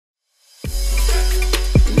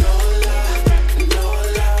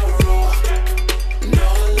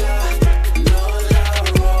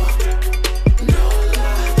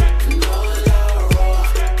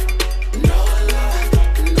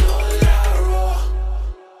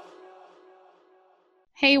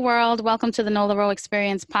Hey world, welcome to the Nola Rowe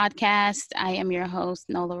Experience podcast. I am your host,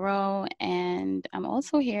 Nola Rowe, and I'm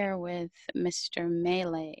also here with Mr.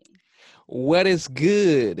 Melee. What is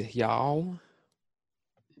good, y'all?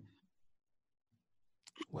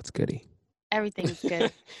 What's goody? Everything is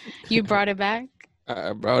good. You brought it back?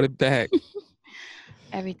 I brought it back.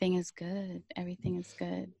 Everything is good. Everything is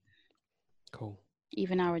good. Cool.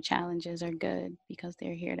 Even our challenges are good because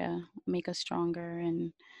they're here to make us stronger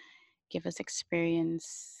and give us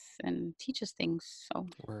experience and teach us things. So,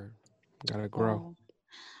 Word. Gotta grow. all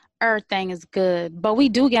everything is good, but we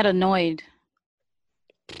do get annoyed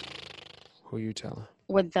Who you telling?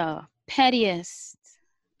 with the pettiest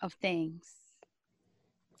of things.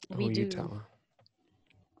 Who We you do. telling?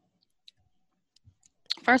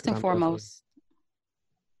 First 'Cause and I'm definitely foremost,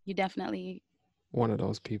 you definitely one of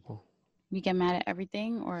those people. you get mad at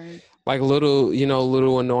everything, or Like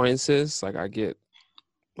little annoyances. Like I get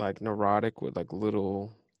like neurotic with like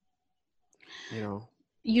little, you know.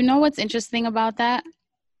 you know what's interesting about that?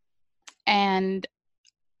 And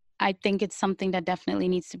I think it's something that definitely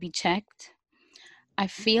needs to be checked. I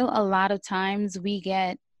feel a lot of times we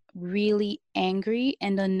get really angry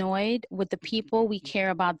and annoyed with the people we care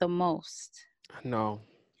about the most. No.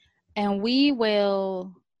 And we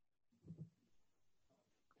will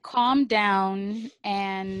calm down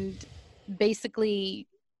and basically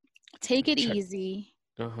take it Check. easy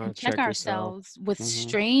and check Check yourself. ourselves with Mm-hmm.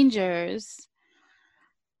 strangers.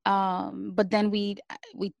 But then we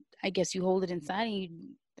I guess you hold it inside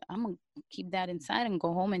and I'm gonna keep that inside and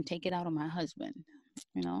go home and take it out on my husband,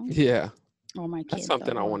 you know, Yeah. or my That's kids or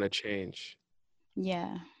something I what. want to change.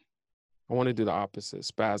 Yeah. I want to do the opposite.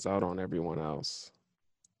 Spaz out on everyone else.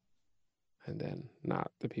 And then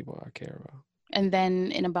not the people I care about. And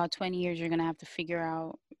then in about 20 years you're gonna have to figure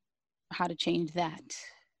out how to change that.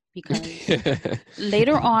 Because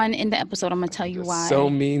later on in the episode I'm gonna tell you Just so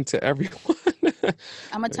why. mean to everyone.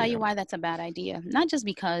 I'm gonna tell Yeah. you why that's a bad idea. Not just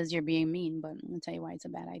because you're being mean, but I'm gonna tell you why it's a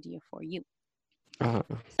bad idea for you. Uh,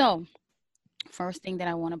 So first thing that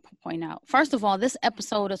I want to point out. First of all, this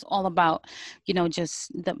episode is all about,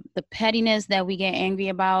 just the pettiness that we get angry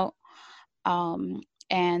about,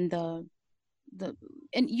 and the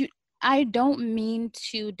and you. I don't mean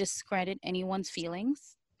to discredit anyone's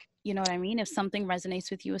feelings. You know what I mean? If something resonates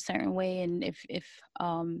with you a certain way, and if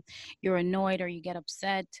you're annoyed or you get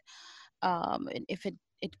upset, and if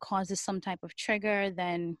it causes some type of trigger,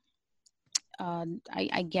 then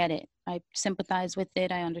I get it. I sympathize with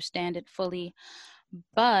it. I understand it fully.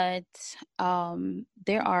 But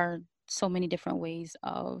there are so many different ways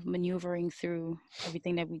of maneuvering through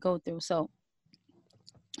everything that we go through. So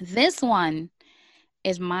this one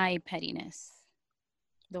is my pettiness.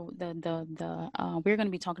 We're going to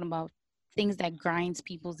be talking about things that grinds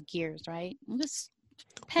people's gears, right? Just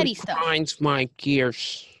petty what stuff. grinds my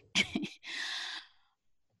gears?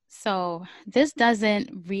 So this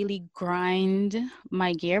doesn't really grind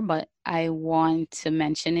my gear, but I want to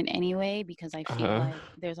mention it anyway because I feel Uh-huh. like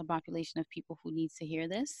there's a population of people who needs to hear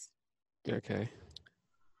this. Okay.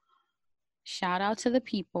 Shout out to the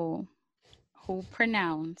people who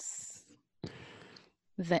pronounce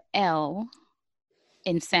the L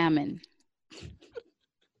in salmon.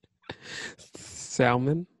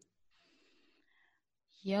 Salmon?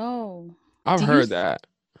 Yo, I've do you heard that.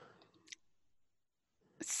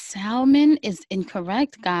 salmon is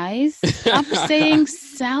incorrect, guys. Stop saying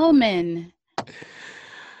salmon.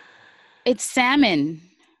 It's salmon.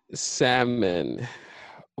 Salmon.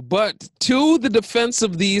 But to the defense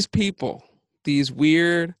of these people, these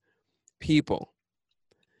weird people,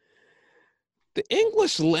 the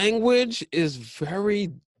English language is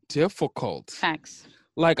very difficult. Facts.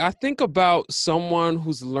 Like, I think about someone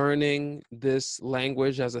who's learning this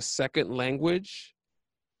language as a second language,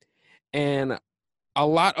 and a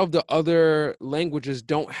lot of the other languages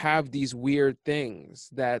don't have these weird things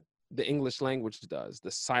that the English language does.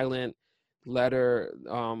 The silent letters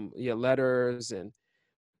and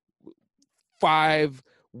five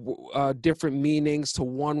different meanings to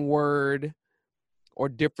one word, or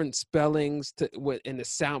different spellings in the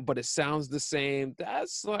sound, but it sounds the same.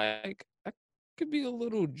 That's like that could be a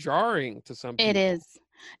little jarring to some It people. is.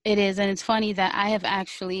 It is. And it's funny that I have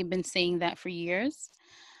actually been saying that for years.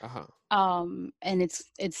 Uh-huh. And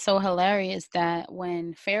it's so hilarious that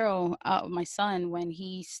when Pharaoh, my son, when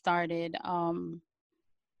he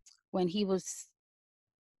was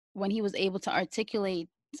when he was able to articulate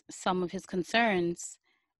some of his concerns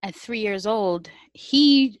at 3 years old,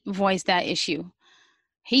 he voiced that issue.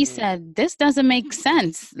 He Mm. said, "This doesn't make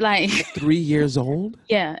sense." Like, At 3 years old?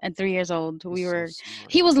 yeah, at 3 years old, He's so smart.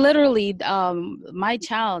 he was literally, my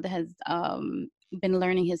child has, been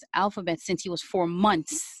learning his alphabet since he was 4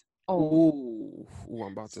 months old. Ooh,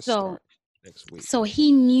 I'm about to So start next week. so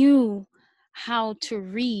he knew how to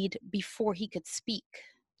read before he could speak.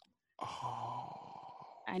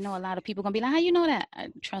 Oh, I know a lot of people gonna be like, how you know that?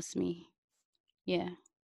 Trust me. Yeah.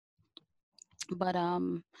 But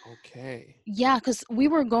okay. yeah, because we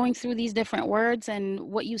were going through these different words, and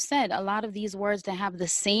what you said, a lot of these words that have the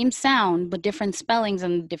same sound but different spellings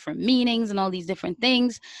and different meanings and all these different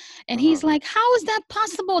things. And he's like, how is that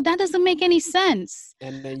possible? That doesn't make any sense.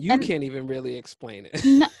 And then you And can't even really explain it.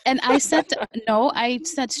 no, and I said no, I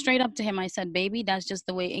said straight up to him, I said, baby, that's just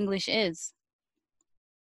the way English is.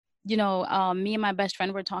 You know, me and my best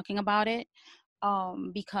friend were talking about it,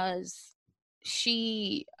 because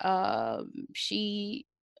she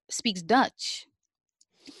speaks Dutch,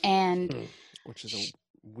 and Which is a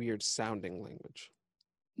weird sounding language.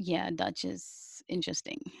 yeah, Dutch is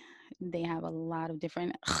interesting. They have a lot of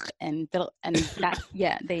different and that,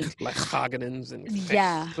 yeah, they, Like Hagenens and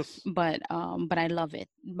yeah, but I love it.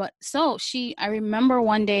 But so I remember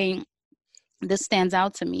one day, this stands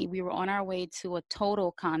out to me. We were on our way to a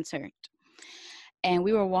Total concert, and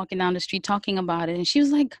we were walking down the street talking about it, and she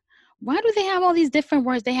was like, why do they have all these different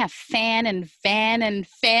words? They have fan and fan and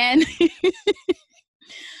fan.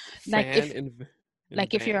 Like Fan and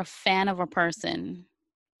if you're van. a fan of a person.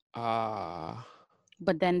 Ah.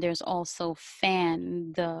 But then there's also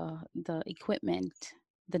fan, the equipment,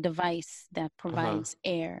 the device that Uh-huh. provides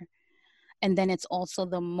air. And then it's also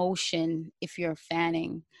the motion if you're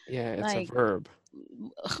fanning. Yeah, it's a Like, verb.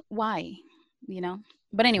 why? You know?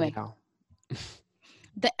 But anyway, Yeah.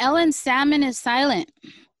 the L in salmon is silent,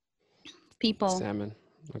 people. Salmon.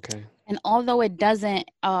 Okay. And although it doesn't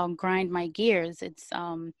grind my gears, it's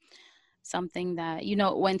something that, you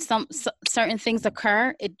know, when certain things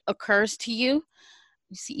occur, it occurs to you.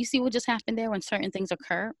 You see what just happened there? When certain things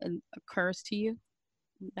occur, it occurs to you.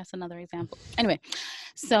 That's another example. Anyway,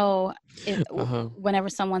 so Uh-huh. whenever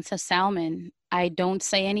someone says salmon, I don't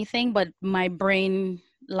say anything, but my brain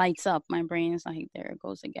lights up. My brain is like, there it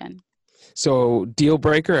goes again. So deal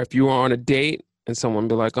breaker, if you were on a date and someone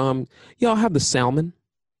be like, yeah, I'll have the salmon.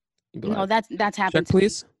 You'd be No, like, that's happened check, to me.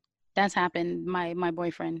 please. That's happened. My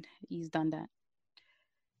boyfriend, he's done that.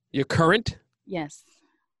 Your current? Yes.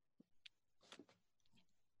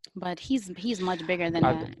 But he's much bigger than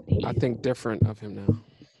that. I think different of him now.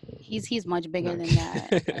 He's much bigger than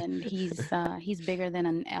that, and he's bigger than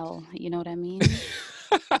an L. You know what I mean?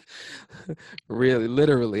 Really,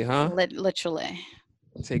 literally, huh? Literally.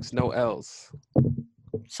 Takes no L's.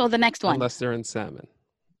 So the next one. Unless they're in salmon.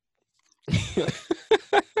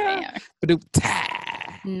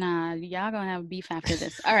 Nah, y'all gonna have beef after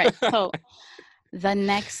this. All right, so the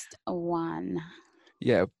next one.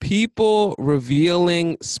 Yeah, people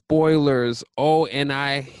revealing spoilers. Oh, and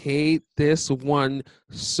I hate this one.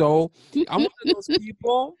 So I'm one of those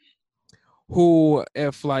people who,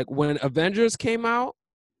 if like when Avengers came out,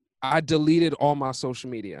 I deleted all my social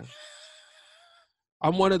media.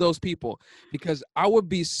 I'm one of those people because I would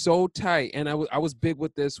be so tight, and I was big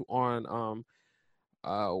with this on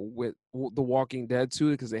with The Walking Dead too,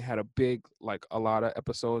 because they had a lot of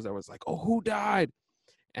episodes that was like, oh, who died?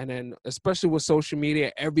 And then especially with social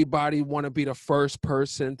media, everybody want to be the first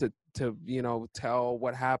person to tell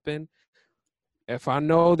what happened. If I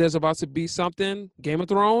know there's about to be something, Game of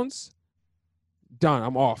Thrones, done.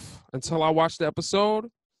 I'm off until I watch the episode.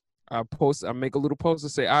 I make a little post to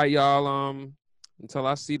say, all right, y'all, until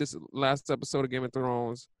I see this last episode of Game of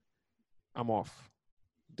Thrones, I'm off.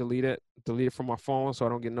 Delete it from my phone so I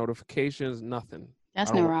don't get notifications, nothing.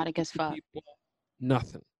 That's neurotic as fuck.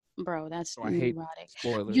 Nothing. Bro, that's so I hate neurotic.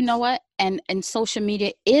 spoilers. You know what? And social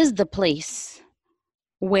media is the place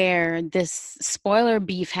where this spoiler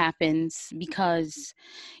beef happens, because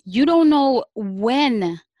you don't know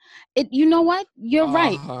when you know what? You're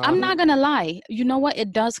right. I'm not gonna lie. You know what?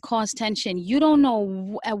 It does cause tension. You don't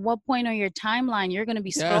know at what point on your timeline you're gonna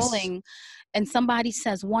be scrolling, and somebody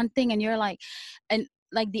says one thing, and you're like, and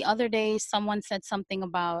like the other day, someone said something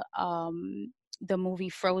about the movie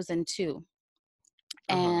Frozen 2,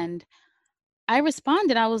 and I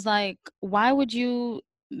responded. I was like, "Why would you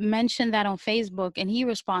mention that on Facebook?" And he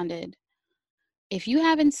responded, if you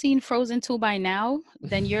haven't seen Frozen 2 by now,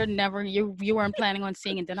 then you weren't planning on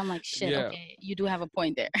seeing it. Then I'm like, shit, okay, you do have a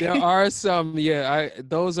point there. There are some,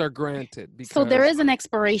 those are granted. Because, so there is an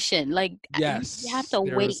expiration. Like, yes, you have to wait.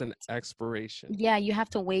 There is an expiration. Yeah, you have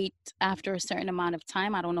to wait after a certain amount of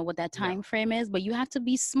time. I don't know what that time frame is, but you have to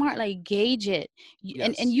be smart, like gauge it.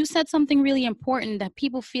 And you said something really important, that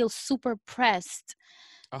people feel super pressed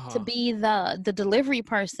to be the delivery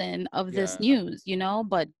person of this news,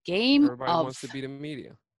 but Game Everybody of wants to be the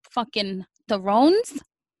media. fucking Thrones,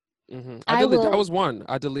 I I deleted. That will was one.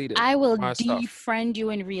 I deleted I will my stuff. defriend you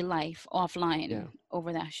in real life Yeah. offline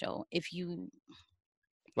over that show if you.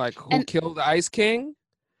 Like who And killed the Ice King?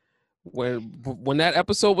 When that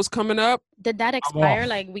episode was coming up, did that I'm expire? off.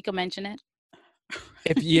 Like we could mention it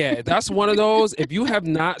That's one of those. If you have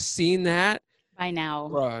not seen that, by now.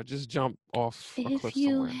 bruh, just jump off a If cliff you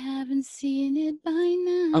somewhere. haven't seen it by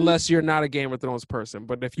now. Unless you're not a Game of Thrones person.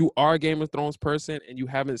 But if you are a Game of Thrones person and you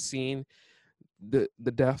haven't seen the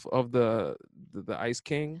death of the Ice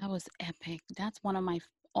King, That was epic. That's one of my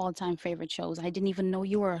all-time favorite shows. I didn't even know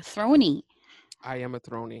you were a Throny. I am a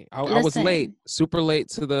Throny. I was late, Listen, super late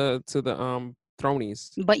to the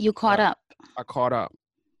Thronies. but you caught But up. I caught up.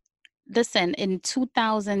 Listen, in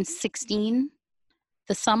 2016,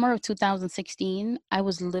 the summer of 2016, I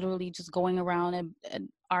was literally just going around and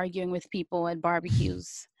arguing with people at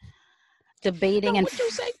barbecues, debating and What you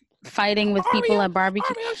say? fighting with people at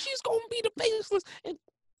barbecue. Aria, she's gonna be the faceless. And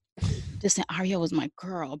Listen, Arya was my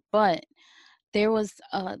girl, but there was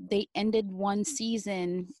they ended one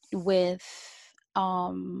season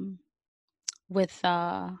um with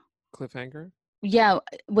cliffhanger. yeah,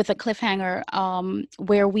 with a cliffhanger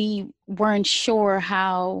where we weren't sure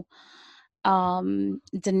how Oh, was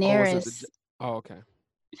it Daenerys, Oh, okay.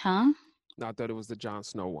 huh? No, I thought it was the Jon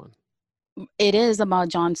Snow one. It is about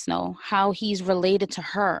Jon Snow, how he's related to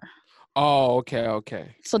her. Oh,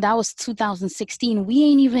 okay. So that was 2016. We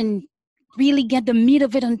ain't even really get the meat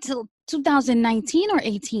of it until 2019 or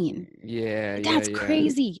 18. Yeah. That's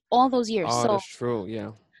crazy. All those years. Oh, So that's true.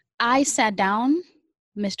 Yeah. I sat down,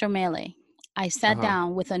 Mr. Melee. I sat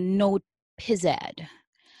down with a notepad.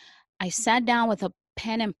 I sat down with a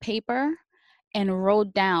pen and paper and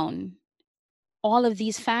wrote down all of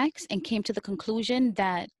these facts and came to the conclusion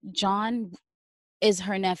that John is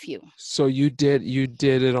her nephew. So you did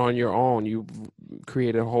it on your own. You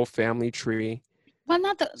created a whole family tree. Well,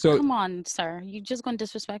 not the. So Come on, sir. You just gonna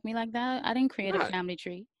disrespect me like that? I didn't create a not family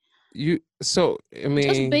tree. I Just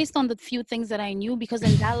mean, based on the few things that I knew, because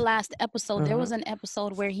in that last episode, there uh-huh. was an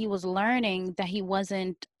episode where he was learning that he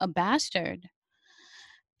wasn't a bastard.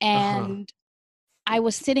 And I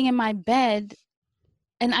was sitting in my bed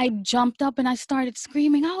and I jumped up and I started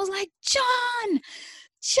screaming. I was like, John,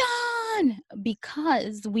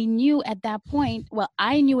 because we knew at that point, well,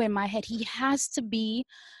 I knew in my head, he has to be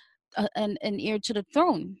an heir to the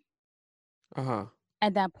throne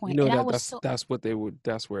at that point. You know And I that was so, that's where they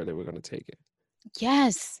were gonna take it.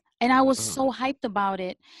 yes. And I was so hyped about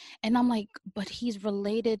it. And I'm like, but he's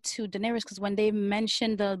related to Daenerys, because when they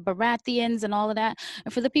mentioned the Baratheons and all of that,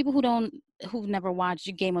 and for the people who've never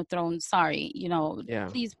watched Game of Thrones, sorry,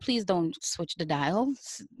 please don't switch the dial.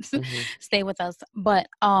 Stay with us. But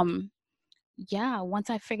yeah,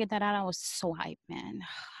 once I figured that out, I was so hyped, man.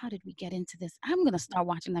 How did we get into this? I'm gonna start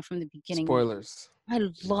watching that from the beginning. Spoilers. I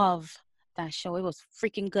love that show. It was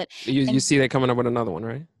freaking good. You see that coming up with another one,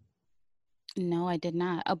 right? No, I did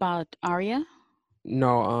not. About Arya?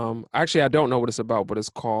 No, actually I don't know what it's about, but it's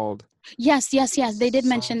called Yes. They did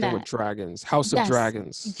mention that. with dragons. House of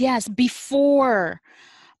Dragons. Yes, before.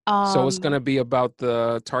 So it's gonna be about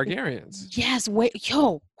the Targaryens. Yes, wait,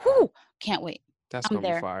 can't wait. That's I'm gonna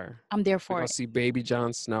there. be fire. I'm there We're for gonna it. see baby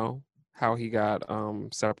Jon Snow, how he got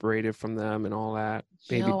separated from them and all that.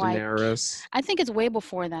 Baby Daenerys. I think it's way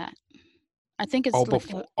before that. I think it's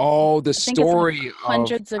the story like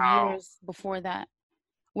hundreds of years before that,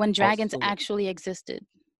 when dragons actually existed.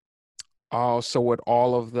 Oh, so with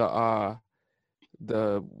all of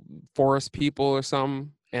the forest people or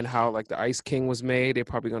something, and how like the Ice King was made, they're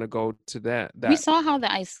probably gonna go to that. We saw how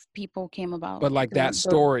the Ice people came about, but like that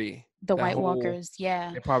story, the White Walkers,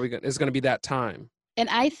 yeah, they're probably it's gonna be that time. And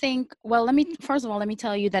I think, well, first of all, let me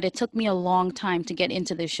tell you that it took me a long time to get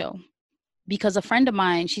into this show. Because a friend of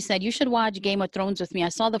mine, she said, you should watch Game of Thrones with me. I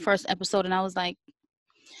saw the first episode and I was like,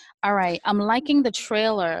 all right, I'm liking the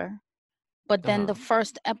trailer. But then the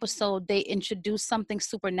first episode, they introduced something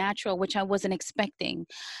supernatural, which I wasn't expecting.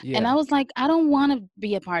 Yeah. And I was like, I don't want to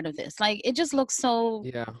be a part of this. Like, it just looks so...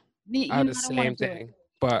 Yeah, I had the same thing.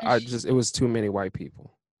 But it was too many white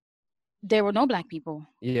people. There were no black people.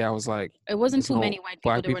 Yeah, I was like... It wasn't too many white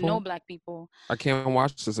people. There were no black people. I can't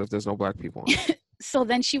watch this if there's no black people on it. So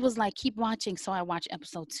then she was like, keep watching. So I watched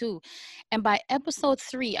episode 2. And by episode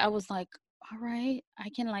 3, I was like, all right, I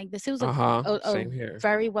can like this. It was a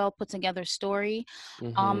very well put together story.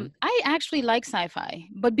 I actually like sci-fi,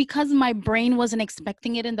 but because my brain wasn't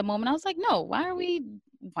expecting it in the moment, I was like, no, why are we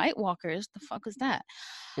White Walkers? The fuck is that?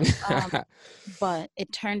 But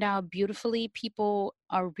it turned out beautifully. People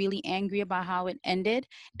are really angry about how it ended,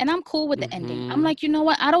 and I'm cool with the ending. I'm like, you know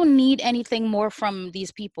what? I don't need anything more from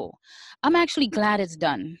these people. I'm actually glad it's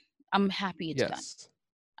done. I'm happy it's done. Yes.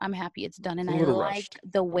 I'm happy it's done. It's And a I little like rushed.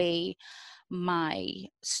 the way my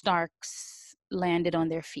Starks landed on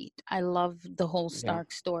their feet. I love the whole Yeah.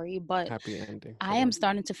 Stark story, but Happy ending for I am them.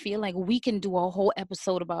 starting to feel like we can do a whole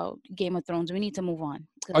episode about Game of Thrones. We need to move on.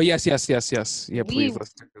 Oh yes, yes, yes, yes. Yeah, We please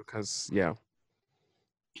let's do, because yeah.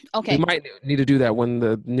 We okay, might need to do that when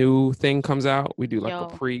the new thing comes out. We do like a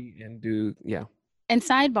yo. pre and do yeah. And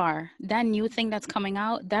sidebar, that new thing that's coming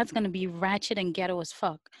out, that's gonna be ratchet and ghetto as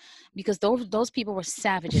fuck, because those people were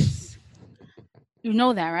savages. You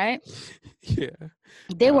know that, right? Yeah.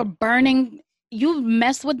 They were burning. You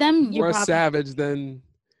mess with them, you're More probably savage than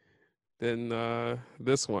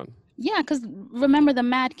this one. yeah. Because remember the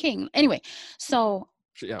Mad King. Anyway, so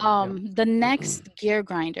Yeah, yeah. the next gear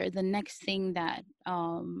grinder, the next thing that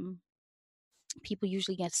people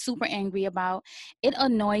usually get super angry about, it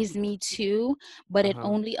annoys me too, but it Uh-huh.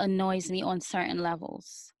 only annoys me on certain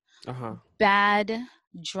levels. Uh-huh. Bad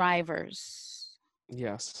drivers.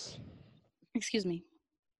 Yes. Excuse me.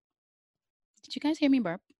 Did you guys hear me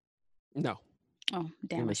burp? No. Oh, You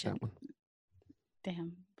damn, I missed should. that one.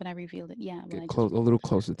 Damn, but I revealed it. Yeah, but Get I just. close a little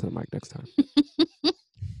closer to the mic next time.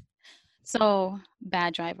 So,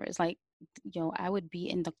 bad drivers. Like, yo, I would be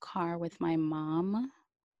in the car with my mom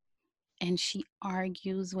and she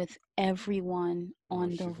argues with everyone Oh, on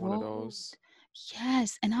the she's one of road. those.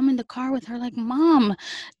 Yes. And I'm in the car with her, like, Mom,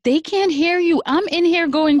 they can't hear you. I'm in here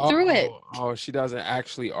going through it. Oh, she doesn't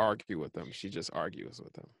actually argue with them. She just argues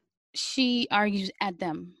with them. She argues at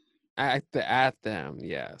them. At them,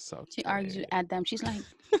 yes. She Okay. argues at them. She's like,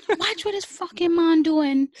 watch what this fucking man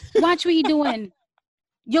doing. Watch what he doing.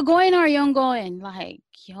 You're going or you're going. Like,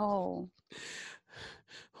 yo.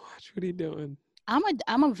 Watch what he doing.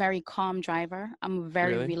 I'm a very calm driver. I'm a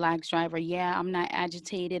very Really? relaxed driver. Yeah, I'm not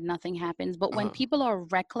agitated, nothing happens. But when Uh-huh. people are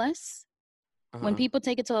reckless, when Uh-huh. people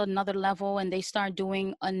take it to another level and they start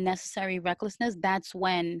doing unnecessary recklessness, that's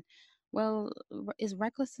when, well, is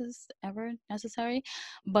recklessness ever necessary?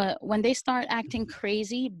 But when they start acting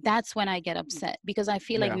crazy, that's when I get upset, because I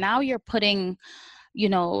feel like Yeah. now you're putting, you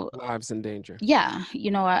know, Lives in danger. yeah,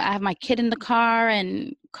 I have my kid in the car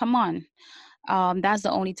and come on. That's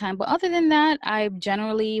the only time. But other than that, I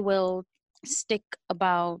generally will stick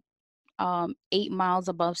about 8 miles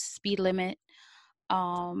above speed limit.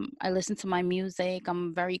 I listen to my music.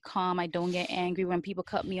 I'm very calm. I don't get angry when people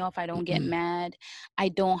cut me off. I don't get mad. I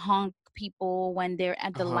don't honk people when they're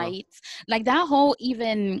at the Uh-huh. lights. Like that whole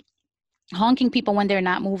even honking people when they're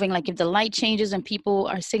not moving. Like if the light changes and people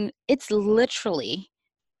are singing, it's literally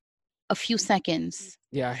a few seconds.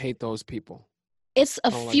 Yeah, I hate those people. It's a I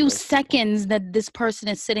don't like few those people. seconds that this person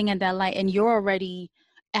is sitting at that light and you're already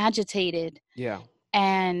agitated. Yeah.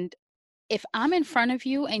 And if I'm in front of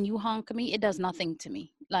you and you honk me, it does nothing to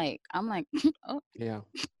me. Like I'm like, oh, Yeah.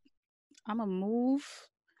 I'm gonna move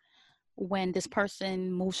when this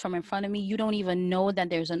person moves from in front of me. You don't even know that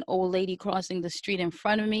there's an old lady crossing the street in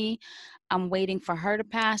front of me. I'm waiting for her to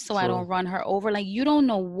pass so I don't True. run her over. Like you don't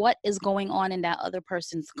know what is going on in that other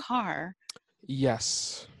person's car.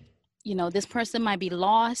 Yes. This person might be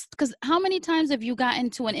lost, because how many times have you gotten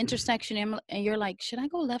to an intersection and you're like, should I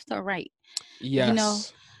go left or right? you know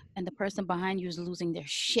Yes. and the person behind you is losing their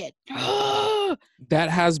shit.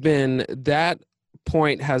 That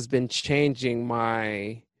point has been changing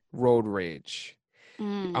my road rage.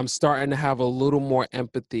 Mm, I'm starting to have a little more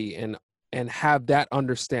empathy and have that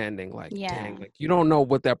understanding, like yeah, dang, like you don't know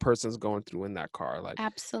what that person's going through in that car. Like yes,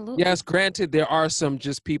 absolutely. granted there are some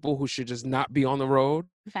just people who should just not be on the road.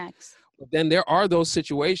 Facts. But then there are those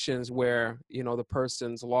situations where, the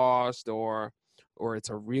person's lost or it's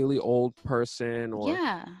a really old person or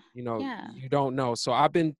Yeah, yeah, you don't know. So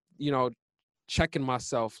I've been, checking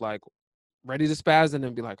myself like ready to spaz and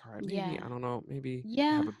then be like, all right, maybe, yeah, I don't know, maybe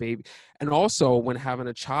yeah. have a baby. And also when having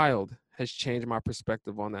a child has changed my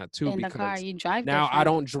perspective on that too, In the car because you drive now I different.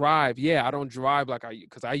 don't drive. Yeah, I don't drive like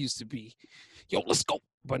because I used to be, yo, let's go.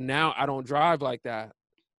 But now I don't drive like that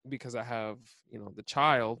because I have, the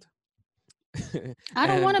child. I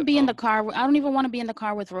don't want And to be in the car. I don't even want to be in the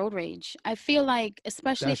car with road rage. I feel like,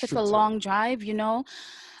 especially that's if it's true a too. long drive,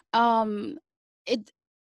 um it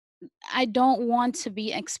I don't want to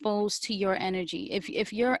be exposed to your energy.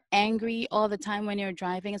 If you're angry all the time when you're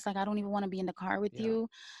driving, it's like I don't even want to be in the car with Yeah. you,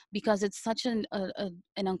 because it's such an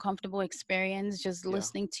uncomfortable experience just Yeah.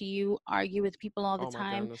 listening to you argue with people all the Oh my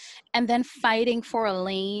time, goodness. and then fighting for a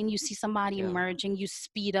lane. You see somebody Yeah. merging, you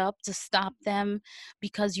speed up to stop them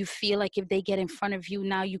because you feel like if they get in front of you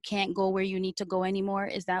now you can't go where you need to go anymore.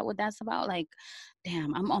 Is that what that's about? Like,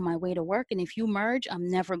 damn, I'm on my way to work, and if you merge, I'm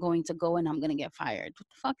never going to go and I'm going to get fired. What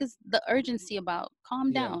the fuck is the urgency about?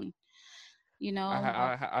 Calm Yeah. down. you know,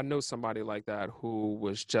 but I know somebody like that who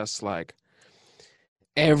was just like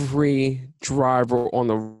every driver on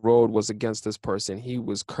the road was against this person. He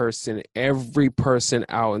was cursing every person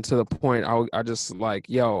out, and to the point I just like,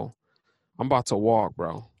 yo, I'm about to walk,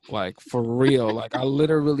 bro. Like for real. Like I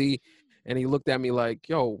literally, and he looked at me like,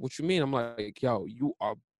 yo, what you mean? I'm like, yo, you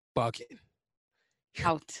are bugging.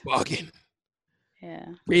 You're out. bugging.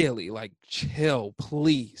 Yeah. Really, like chill,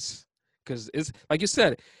 please. Because it's like you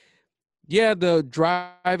said, yeah, the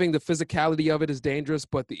driving, the physicality of it is dangerous,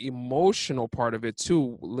 but the emotional part of it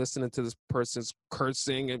too, listening to this person's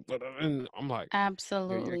cursing and I'm like,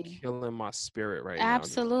 you're Absolutely. killing my spirit right now.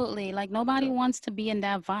 Just Absolutely. Like nobody yeah, wants to be in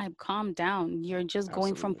that vibe. Calm down. You're just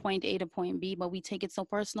going from absolutely. point A to point B, but we take it so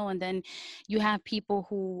personal. And then you have people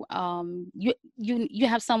who you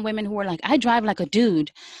have some women who are like, I drive like a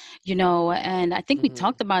dude, you know, and I think we Hmm.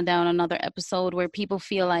 talked about that on another episode where people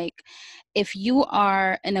feel like if you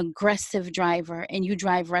are an aggressive driver and you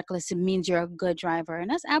drive reckless, it means you're a good driver. And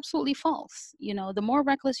that's absolutely false. You know, the more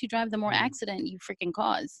reckless you drive, the more Mm. accident you freaking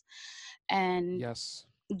cause. And Yes.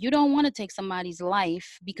 you don't want to take somebody's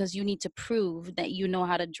life because you need to prove that you know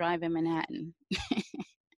how to drive in Manhattan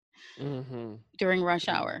Mm-hmm. during rush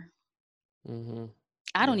hour. Mm-hmm.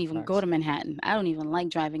 I don't Yeah, even go facts. to Manhattan. I don't even like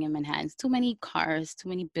driving in Manhattan. It's too many cars, too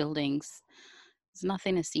many buildings. There's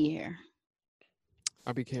nothing to see here.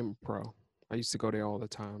 I became a pro. I used to go there all the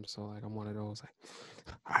time. So like I'm one of those like,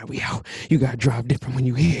 all right, we out. You gotta drive different when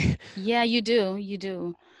you here. Yeah, you do. You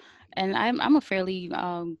do. And I'm a fairly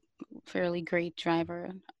great driver.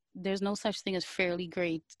 There's no such thing as fairly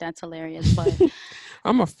great. That's hilarious, but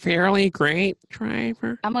I'm a fairly great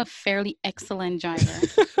driver. I'm a fairly excellent driver.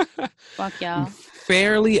 Fuck I'm y'all.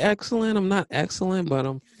 fairly excellent. I'm not excellent, but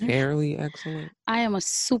I'm fairly excellent. I am a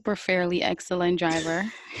super fairly excellent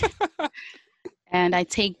driver. And I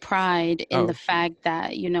take pride in the Oh shoot. fact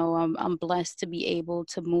that, you know, I'm blessed to be able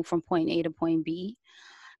to move from point A to point B.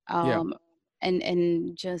 Yeah. Um,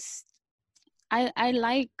 and just I I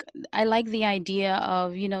like the idea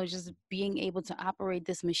of, you know, just being able to operate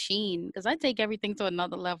this machine because I take everything to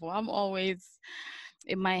another level. I'm always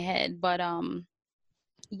in my head, but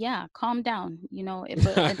yeah, calm down. You know, if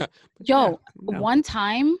a But yeah, yo, no. one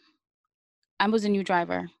time I was a new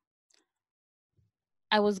driver.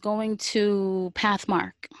 I was going to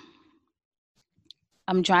Pathmark.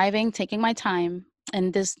 I'm driving, taking my time,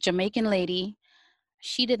 and this Jamaican lady,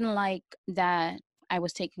 she didn't like that I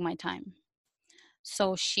was taking my time.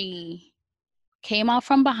 So she came out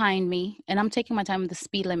from behind me, and I'm taking my time with the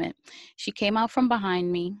speed limit. She came out from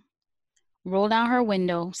behind me, rolled down her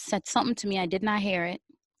window, said something to me. I did not hear it,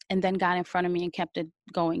 and then got in front of me and kept it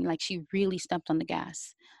going. Like she really stepped on the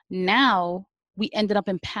gas. Now we ended up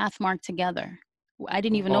in Pathmark together. I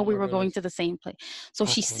didn't even know Oh we my were going goodness. to the same place. So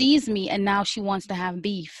she Awkward. sees me and now she wants to have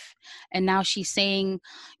beef. And now she's saying,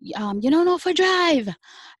 you don't know if I drive.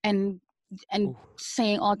 And and Ooh.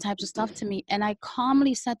 saying all types of stuff to me. And I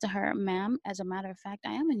calmly said to her, ma'am, as a matter of fact,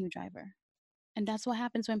 I am a new driver. And that's what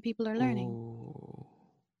happens when people are learning. Ooh.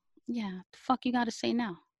 Yeah, the fuck you gotta say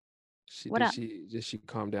now? She What did up? she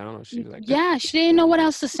calm down or she was like, Yeah, she didn't know what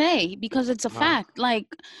else to say because it's a ah, fact. Like,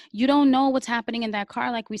 you don't know what's happening in that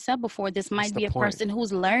car. Like we said before, this that's might the be a point. person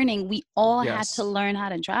who's learning. We all had to Yes. learn how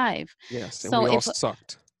to drive. Yes. And So we all if,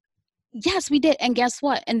 sucked. yes, we did. And guess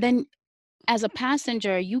what? And then as a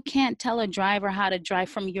passenger, you can't tell a driver how to drive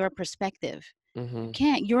from your perspective. You Mm-hmm.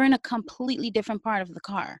 can't. You're in a completely different part of the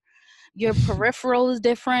car. Your peripheral is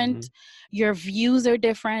different, Mm-hmm. your views are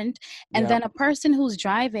different. And Yeah. then a person who's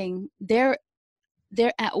driving, they're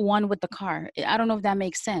at one with the car. I don't know if that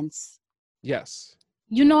makes sense. Yes.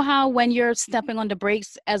 You know how when you're stepping on the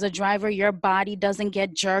brakes as a driver, your body doesn't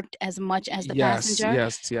get jerked as much as the Yes. passenger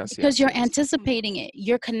Yes. Yes. because Yes. you're Yes. anticipating it.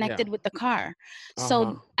 You're Yeah. connected with the car. Uh-huh.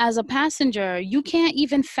 So as a passenger, you can't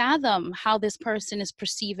even fathom how this person is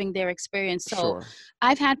perceiving their experience. So Sure.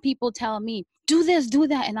 I've had people tell me, do this, do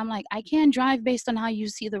that. And I'm like, I can't drive based on how you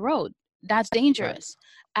see the road. That's dangerous. Facts.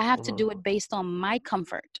 I have to Uh-huh. do it based on my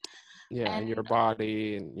comfort. Yeah, and your And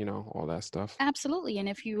body and all that stuff. absolutely. And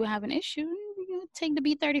if you have an issue, you take the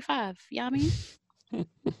B35. You know what I mean?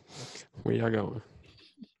 Where y'all going?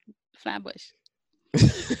 Flatbush.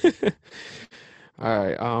 All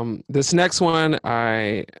right. This next one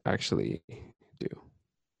I actually do.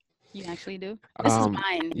 You actually do? This is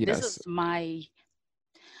mine. This Yes. is my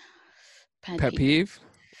pet Pet peeve. peeve?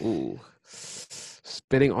 Ooh.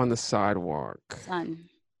 Spitting on the sidewalk. Son,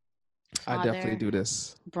 I definitely father, do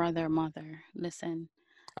this. brother, mother. Listen,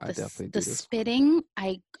 I definitely the do this. spitting,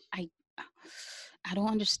 I I don't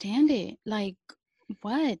understand it. Like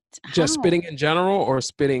What? Just spitting How? in general or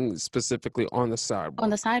spitting specifically on the On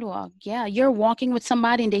the sidewalk? sidewalk. Yeah, you're walking with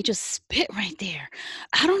somebody and they just spit right there.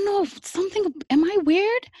 I don't know if something, am I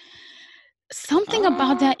weird? Something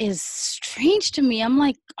about Uh, that is strange to me. I'm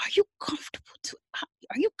like, are you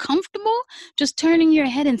comfortable just turning your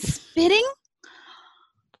head and spitting?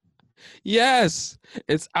 yes,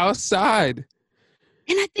 it's outside.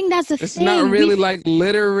 And I think that's the It's not thing. really like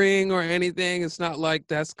littering or anything. It's not like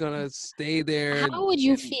that's gonna stay there How would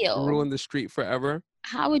you and feel? ruin the street forever.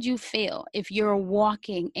 How would you feel if you're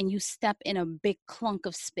walking and you step in a big clunk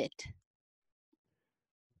of spit?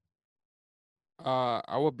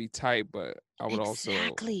 I would be tight, but I would also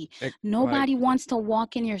Exactly. like, Nobody wants to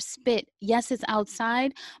walk in your spit. Yes, it's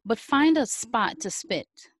outside, but find a spot to spit.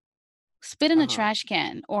 Spit in a uh-huh. trash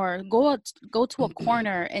can or go to a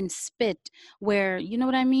corner and spit where, you know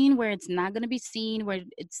what I mean, where it's not going to be seen, where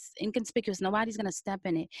it's inconspicuous, nobody's going to step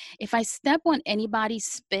in it. If I step on anybody's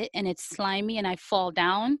spit and it's slimy and I fall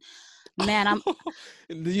down, man,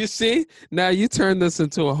 Do you see? Now you turn this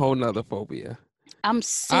into a whole nother phobia. I'm I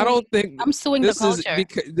suing don't think I'm suing the this is culture.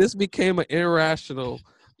 because this became an irrational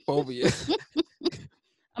phobia.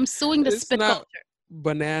 I'm suing the It's spit not culture.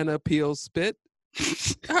 banana peel spit.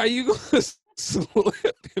 How you gonna slip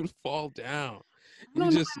and fall down? I You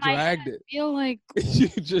don't know, just in my head dragged I it. feel like, You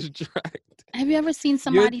just dragged. have you ever seen You're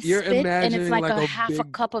somebody you're spit and it's imagining like like a a half a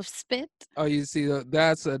big. cup of spit? Oh, you see,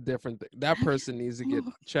 that's a different thing. That Have person needs to get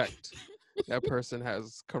you? checked. That person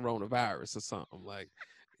has coronavirus or something. Like,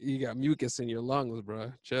 you got mucus in your lungs,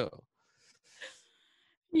 bro. Chill.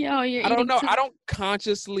 Yo, you're I don't eating know. too. I don't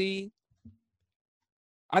consciously.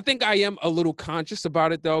 I think I am a little conscious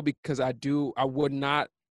about it though, because I would not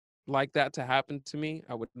like that to happen to me.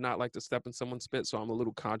 I would not like to step in someone's spit, so I'm a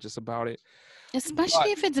little conscious about it.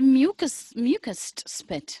 Especially But if it's mucus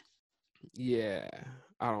spit. yeah,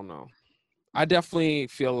 I don't know. I definitely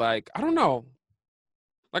feel like I don't know.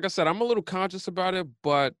 Like I said, I'm a little conscious about it,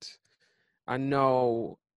 but I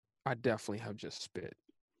know I definitely have just spit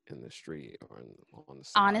in the street or on the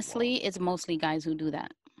sidewalk. Honestly, it's mostly guys who do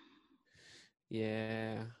that.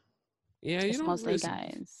 Yeah. Yeah, you It's don't mostly really,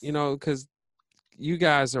 guys. because you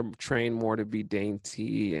guys are trained more to be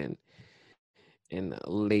dainty and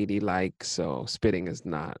ladylike, so spitting does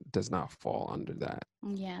not fall under that.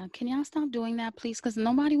 Yeah, can y'all stop doing that, please? Because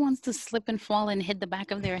nobody wants to slip and fall and hit the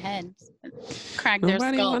back of their heads, crack their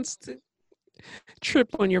Nobody skull. wants to trip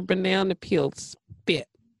on your banana peel spit.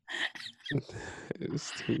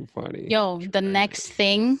 It's too funny. Yo, the next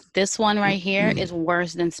thing, this one right here is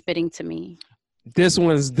worse than spitting to me. This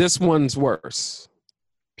one's worse.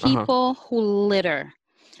 Uh-huh. People who litter.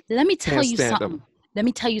 Let me tell Can't you stand something. them. Let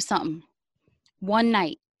me tell you something. One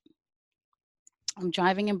night, I'm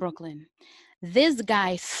driving in Brooklyn. This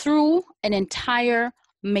guy threw an entire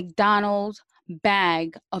McDonald's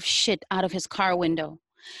bag of shit out of his car window.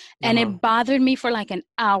 And Uh-huh. it bothered me for like an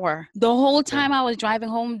hour. The whole Yeah. time I was driving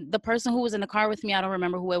home, the person who was in the car with me, I don't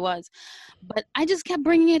remember who it was, but I just kept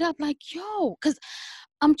bringing it up like, yo, because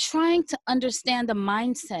I'm trying to understand the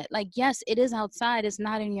mindset. Like, yes, it is outside, it's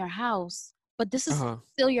not in your house, but this is Uh-huh.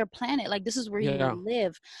 still your planet. Like, this is where you Yeah.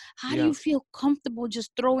 live. How do Yeah. you feel comfortable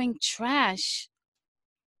just throwing trash?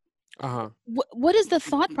 Uh-huh. What is the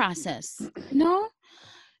thought process? You know?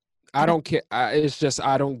 I don't care. It's just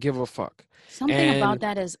I don't give a fuck. Something about And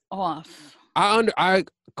that is off. I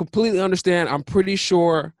completely understand. I'm pretty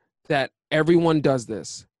sure that everyone does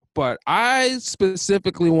this. But I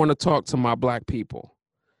specifically want to talk to my black people.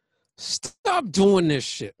 Stop doing this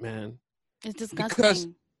shit, man. It's Because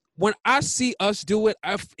disgusting. when I see us do it,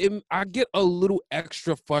 I get a little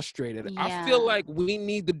extra frustrated. I feel Yeah. like we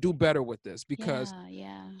need to do better with this because Yeah,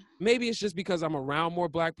 yeah. maybe it's just because I'm around more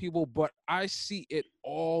black people, but I see it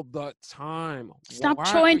all the time. Stop Why are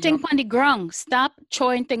y'all, chointing pon the ground. Stop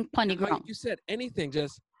chointing pon the and like ground. you said, anything,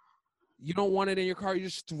 just you don't want it in your car, you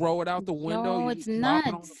just throw it out the window, Yo, you it's just drop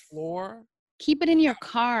it on the nuts. floor. Keep it in your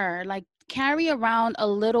car. Like carry around a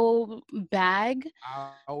little bag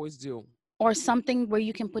I always do. or something where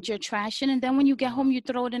you can put your trash in, and then when you get Uh-huh. home you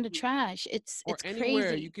throw it in the trash. Or It's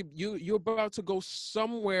anywhere crazy. you're about to go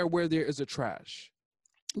somewhere where there is a trash.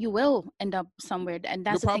 You will end up somewhere, and You're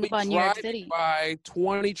that's the thing probably about New York driving City. by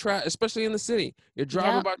 20 trash, especially in the city. You're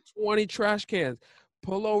driving Yep, by 20 trash cans.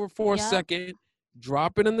 Pull over for a yep. second,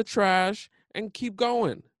 drop it in the trash, and keep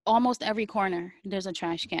going. Almost every corner there's a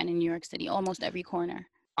trash can in New York City. Almost every corner.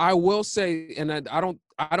 I will say, and I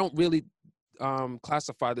don't really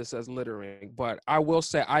classify this as littering, but I will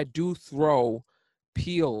say I do throw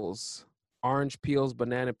peels, orange peels,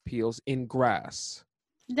 banana peels in grass.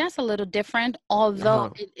 That's a little different, although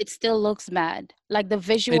Uh-huh. it still looks bad. Like the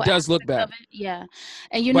visual It does look aspect of bad. it. Yeah.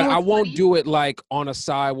 And you But know I what's won't funny? do it like on a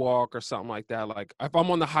sidewalk or something like that. Like if I'm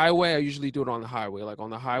on the highway, I usually do it on the highway. Like on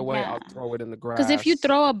the highway, Yeah. I'll throw it in the Because if you grass.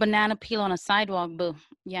 throw a banana peel on a sidewalk, boo.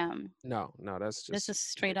 Yeah. No, no, that's This just is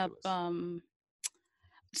straight up ridiculous.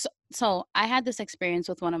 so I had this experience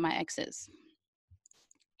with one of my exes.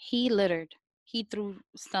 He littered. He threw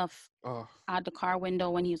stuff Oh, out the car window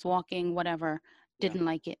when he was walking, whatever. yeah. Didn't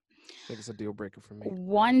like it. I think it's a deal breaker for me.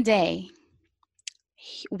 One day,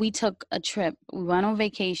 we took a trip. We went on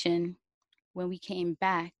vacation. When we came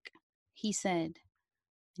back, he said,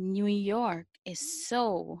 New York is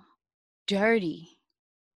so dirty.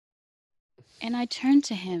 And I turned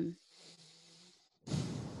to him,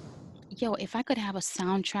 yo, if I could have a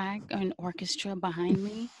soundtrack or an orchestra behind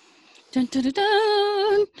me, dun, dun, dun,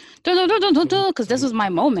 dun, dun, dun, dun, dun, dun, because this was my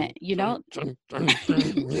moment, you know?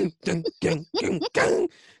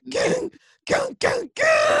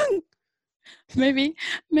 maybe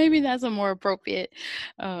maybe that's a more appropriate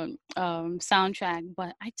soundtrack.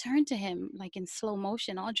 But I turned to him like in slow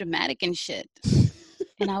motion, all dramatic and shit.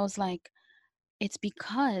 And I was like, it's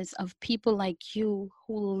because of people like you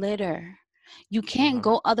who litter. You can't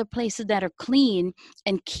Uh-huh. go other places that are clean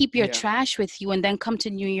and keep your Yeah. trash with you and then come to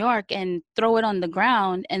New York and throw it on the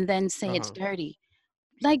ground and then say it's Uh-huh. dirty.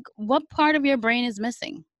 Like, what part of your brain is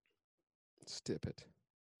missing? Stupid.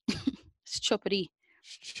 Stupidity.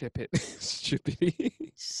 Chip it.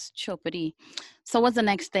 Stupid. Stupidity. So what's the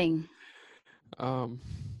next thing? um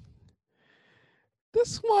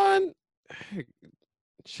this one,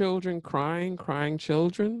 children crying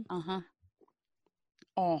children Uh-huh.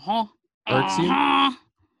 Uh-huh. irks you? Uh-huh.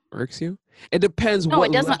 Irks you? It depends No, what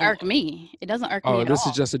it doesn't level. irk me. It doesn't irk me Oh, at this is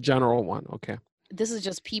all. just a general one. Okay. This is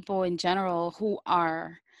just people in general who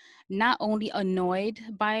are not only annoyed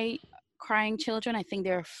by crying children, I think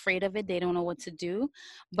they're afraid of it, they don't know what to do.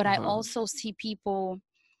 But I Uh-huh. also see people,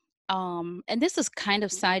 and this is kind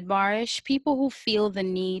of sidebarish, people who feel the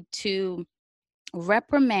need to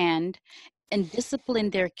reprimand and discipline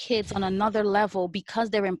their kids on another level because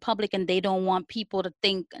they're in public and they don't want people to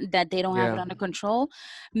think that they don't have it Yeah. under control.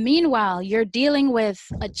 Meanwhile, you're dealing with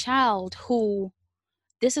a child who,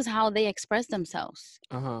 this is how they express themselves.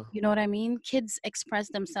 Uh-huh. You know what I mean? Kids express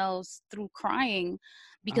themselves through crying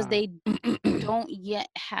because Uh, they don't yet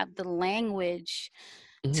have the language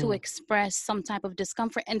to mhm. express some type of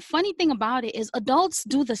discomfort. And funny thing about it is adults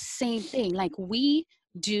do the same thing. Like, we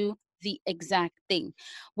do the exact thing.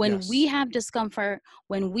 When we Yes. have discomfort,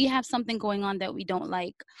 when we have something going on that we don't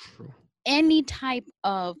like, True. any type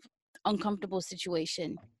of uncomfortable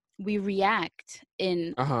situation, we react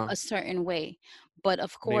in Uh-huh. a certain way. But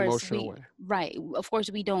of An course emotional we, way. right, of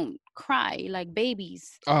course we don't cry like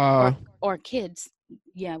babies Uh, or kids.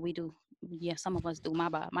 Yeah, we do. Yeah, some of us do. My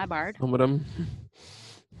bad. some of them,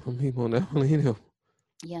 some people definitely do.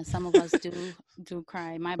 Yeah, some of us do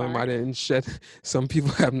cry. My Some I bad. didn't shed. Some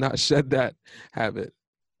people have not shed that habit.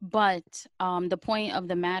 But the point of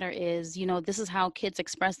the matter is, this is how kids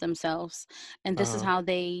express themselves, and this is Uh, how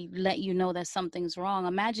they let you know that something's wrong.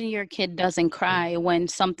 Imagine your kid doesn't cry when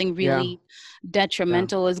something yeah, really yeah,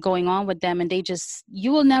 detrimental is going on with them, and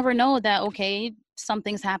you will never know that, okay,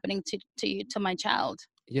 something's happening to my child.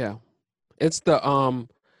 yeah. It's the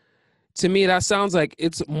To me, that sounds like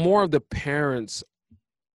it's more of the parents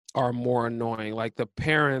are more annoying, like the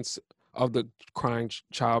parents of the crying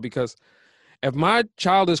child. Because if my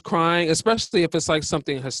child is crying, especially if it's like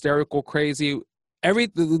something hysterical, crazy,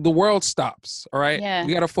 the world stops. All right, Yeah.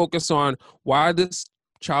 we got to focus on why this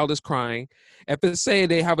child is crying. If it's say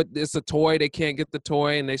it's a toy, they can't get the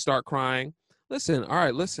toy, and they start crying. Listen, all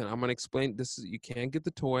right, listen. I'm gonna explain. You can't get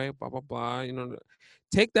the toy. Blah blah blah.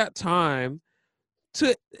 Take that time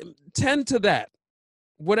to tend to that,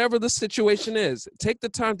 whatever the situation is. Take the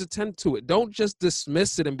time to tend to it. Don't just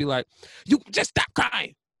dismiss it and be like, you just stop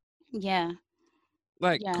crying. Yeah.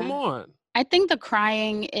 Like, come Yeah. on. I think the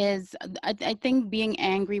crying is, I think being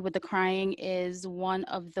angry with the crying is one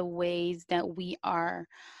of the ways that we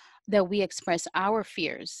express our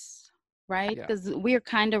fears, right? Yeah. Because we're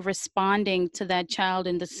kind of responding to that child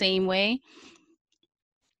in the same way.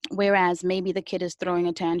 Whereas maybe the kid is throwing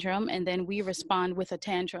a tantrum and then we respond with a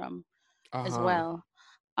tantrum as Uh-huh. well.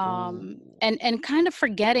 Ooh. And kind of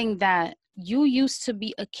forgetting that you used to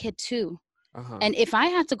be a kid too. Uh-huh. And if I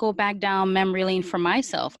had to go back down memory lane for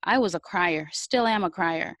myself, I was a crier, still am a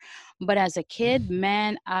crier. But as a kid,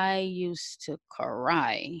 man, I used to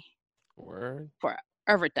cry Word. for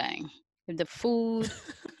everything. If the food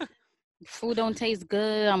don't taste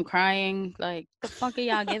good, I'm crying. Like, the fuck are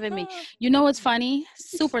y'all giving me? You know what's funny?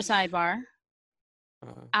 Super sidebar.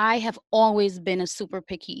 Uh, I have always been a super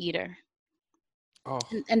picky eater. oh,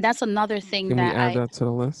 And that's another thing can we that add that to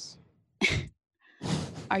the list?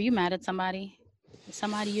 are you mad at somebody? Is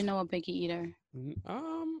somebody you know a picky eater?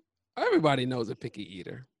 Everybody knows a picky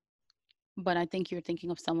eater. But I think you're thinking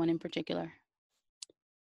of someone in particular.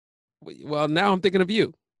 Well, now I'm thinking of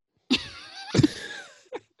you.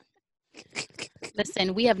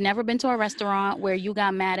 Listen, we have never been to a restaurant where you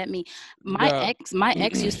got mad at me. No. My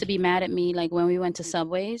ex used to be mad at me like when we went to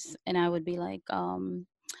Subways, and I would be like,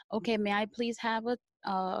 okay, may I please have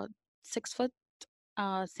a 6 foot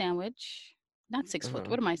sandwich? Not 6 foot. Uh-huh.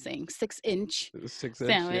 What am I saying? 6 inch 6 inch,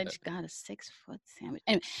 yeah. sandwich. Got a 6 foot sandwich.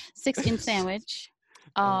 Anyway, 6 inch sandwich.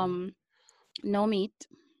 Uh, No meat,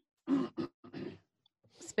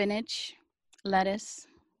 spinach, lettuce,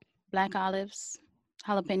 black olives,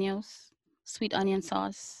 jalapenos, sweet onion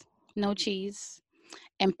sauce, no cheese,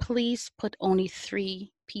 and please put only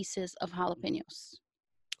 3 pieces of jalapenos.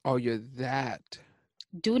 oh, you're that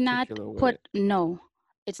Do not particular with put, it. no,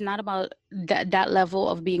 it's not about that level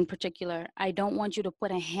of being particular. I don't want you to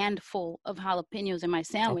put a handful of jalapenos in my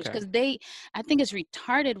sandwich Okay. because I think it's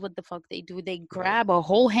retarded what the fuck they do. They grab a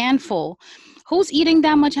whole handful. Who's eating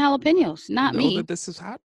that much jalapenos? Not Know me. that this is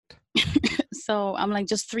hot? So I'm like,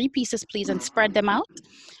 just 3 pieces, please, and spread them out.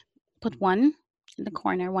 Put one in the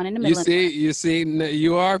corner, one in the You middle. see,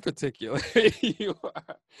 you are particular. You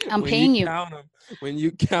are. I'm When you paying you. count them, when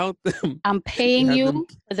you count them, I'm you paying have you them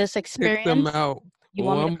for this pick them experience. out You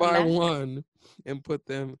want me to one come by back? one and put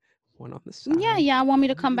them one on the Yeah, side, yeah. I want me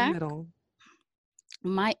to one in come the back. middle.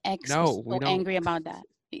 My ex was No, we so don't. angry about that.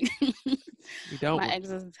 We don't. My ex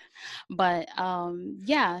is, but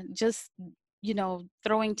yeah, just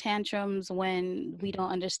throwing tantrums when we don't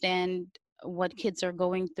understand what kids are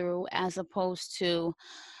going through, as opposed to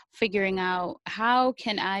figuring out how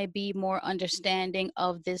can I be more understanding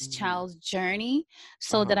of this Mhm. child's journey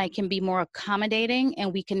so that Uh-huh. I can be more accommodating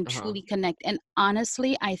and we can Uh-huh. truly connect. And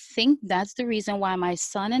honestly, I think that's the reason why my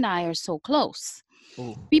son and I are so close.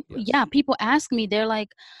 Oh, People, yes. yeah, people ask me, they're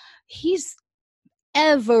like, he's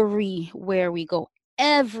everywhere we go.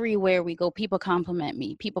 Everywhere we go, people compliment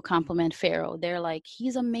me. People compliment Pharaoh. They're like,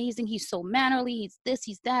 he's amazing. He's so mannerly. He's this,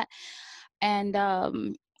 he's that. And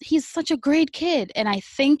he's such a great kid. And I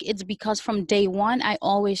think it's because from day one, I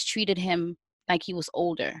always treated him like he was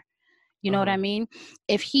older. You know what I Uh-huh. mean?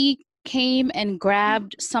 If he came and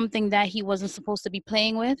grabbed something that he wasn't supposed to be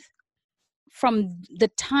playing with, from the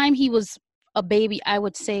time he was a baby, I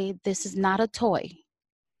would say, this is not a toy.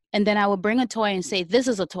 And then I would bring a toy and say, this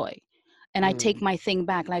is a toy. And I Mm. take my thing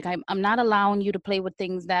back. Like, I'm not allowing you to play with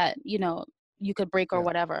things that, you could break or Yeah.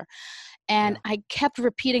 whatever. And Yeah. I kept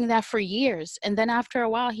repeating that for years. And then after a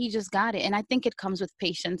while, he just got it. And I think it comes with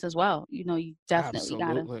patience as well. You definitely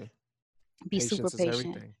got to Absolutely. be super Patience is patient.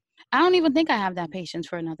 everything. I don't even think I have that patience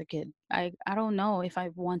for another kid. I don't know if I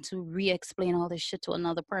want to re-explain all this shit to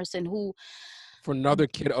another person who, For another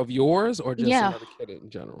kid of yours or just yeah, another kid in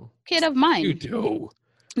general? kid of You mine. do.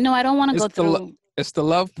 No, I don't want to It's go through. it's the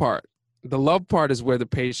love part. The love part is where the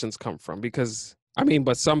patience come from because I mean,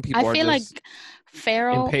 but some I people are feel like just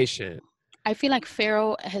Pharaoh, impatient. I feel like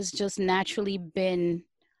Pharaoh has just naturally been,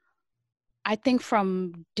 I think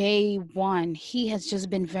from day one, he has just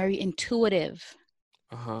been very intuitive.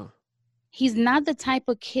 Uh-huh. He's not the type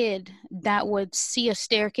of kid that would see a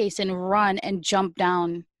staircase and run and jump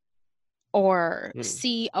down, or Mm.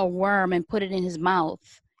 see a worm and put it in his mouth.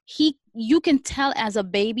 You can tell as a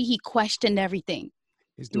baby, he questioned everything.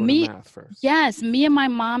 He's doing the Me, math first. yes, me and my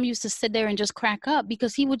mom used to sit there and just crack up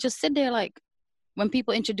because he would just sit there like, when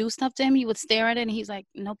people introduce stuff to him, he would stare at it and he's like,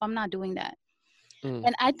 nope, I'm not doing that. Mm.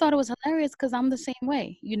 And I thought it was hilarious because I'm the same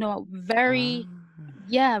way, Ah. very,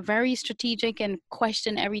 yeah, very strategic and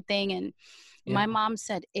question everything. And my Yeah. mom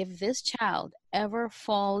said, if this child ever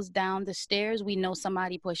falls down the stairs, we know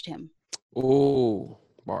somebody pushed him, Oh,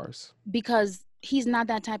 bars. because he's not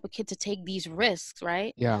that type of kid to take these risks,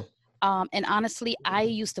 right? Yeah. And honestly, I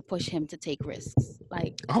used to push him to take risks.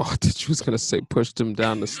 Like, Oh, I thought you was gonna say pushed him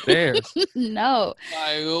down the stairs. no,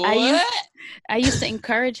 Like I used what? I used to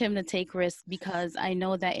encourage him to take risks because I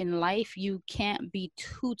know that in life you can't be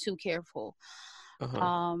too careful.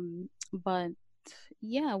 Uh-huh. But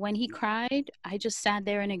yeah, when he cried, I just sat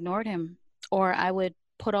there and ignored him, or I would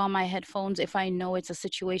put on my headphones if I know it's a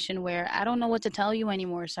situation where I don't know what to tell you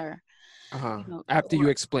anymore, sir. Uh-huh. You know, After you or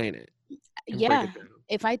explain it and break yeah, it down.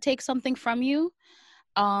 if I take something from you,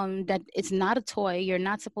 that it's not a toy, you're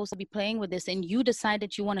not supposed to be playing with this, and you decide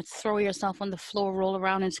that you want to throw yourself on the floor, roll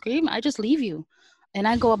around and scream, I just leave you and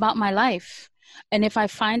I go about my life. And if I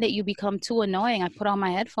find that you become too annoying, I put on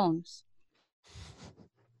my headphones.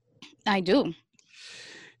 I do.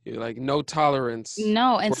 You're like, no tolerance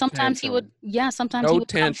No, and for sometimes he would, tantrum. sometimes he No would come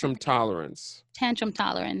to tantrum me. tolerance. Tantrum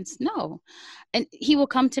tolerance. No. And he will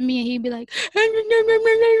come to me and he'd be like,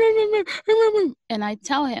 and I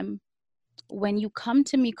tell him, when you come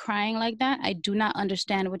to me crying like that, I do not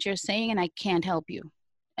understand what you're saying and I can't help you.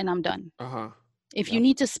 And I'm done. Uh-huh. If you Yep.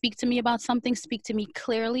 need to speak to me about something, speak to me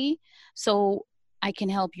clearly so I can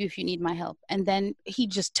help you if you need my help. And then he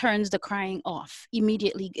just turns the crying off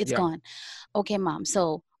immediately. It's Yep. gone. Okay, mom.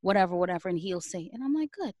 So whatever. And he'll say, and I'm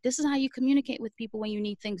like, good. This is how you communicate with people when you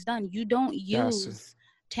need things done. You don't That's use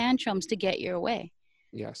tantrums to get your way.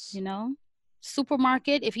 yes. You know,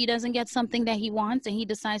 supermarket, if he doesn't get something that he wants and he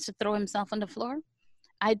decides to throw himself on the floor,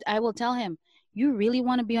 I will tell him, you really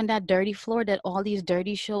want to be on that dirty floor that all these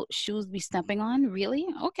dirty shoes be stepping on? Really?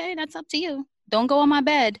 Okay, that's up to you. Don't go on my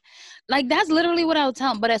bed. Like, that's literally what I would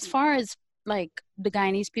tell him. But as far as like the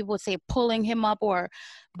Guyanese people would say, pulling him up or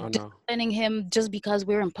Oh no. disciplining him just because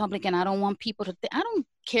we're in public and I don't want people to I don't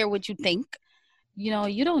care what you think. You know,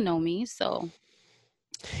 you don't know me, so.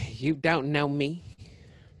 You don't know me.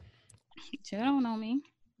 You don't know me.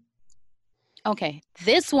 Okay,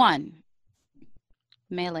 this one.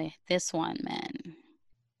 Melee, this one, man.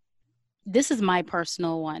 This is my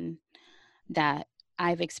personal one that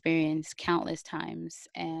I've experienced countless times.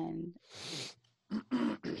 And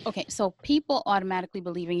okay, so people automatically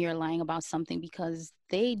believing you're lying about something because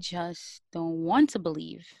they just don't want to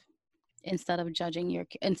believe instead of judging your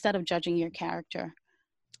character.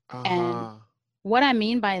 And Uh-huh. what I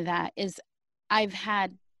mean by that is I've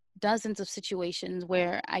had dozens of situations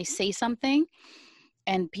where I say something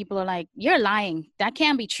and people are like, you're lying. That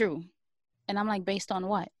can't be true. And I'm like, based on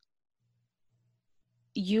what?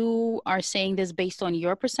 You are saying this based on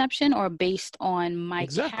your perception or based on my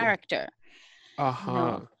Exactly. character?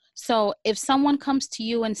 Uh-huh. So if someone comes to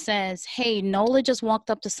you and says, hey, Nola just walked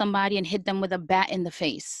up to somebody and hit them with a bat in the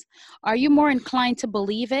face, are you more inclined to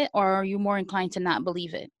believe it or are you more inclined to not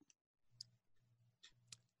believe it?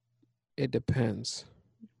 It depends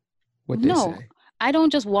what they No, say. I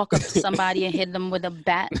don't just walk up to somebody and hit them with a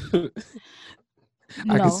bat. I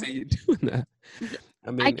can No. see you doing that.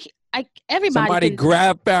 I mean, Everybody somebody can.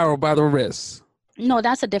 grab Barrel by the wrist. No,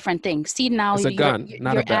 that's a different thing. See, now It's a gun,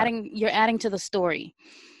 not a bat. you're adding to the story.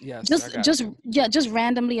 Yes, I got you. Just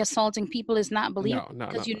randomly assaulting people is not believable No.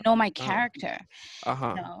 because you know my Uh-huh. character.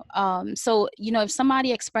 Uh-huh. So if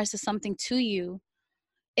somebody expresses something to you,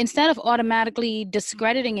 instead of automatically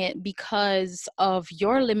discrediting it because of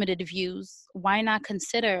your limited views, why not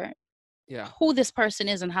consider who this person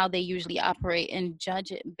is and how they usually operate and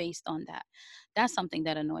judge it based on that? That's something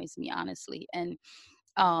that annoys me, honestly. And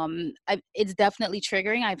it's definitely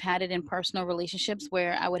triggering. I've had it in personal relationships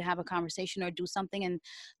where I would have a conversation or do something and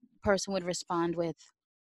the person would respond with,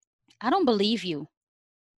 I don't believe you.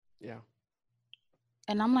 Yeah.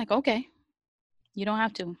 And I'm like, okay, you don't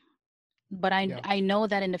have to. But I know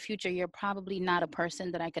that in the future, you're probably not a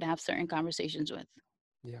person that I could have certain conversations with.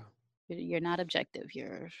 Yeah. You're not objective.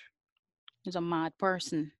 You're a mod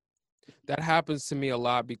person. That happens to me a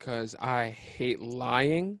lot because I hate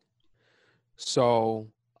lying. So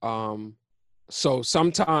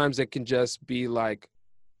sometimes it can just be like,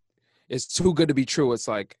 it's too good to be true. It's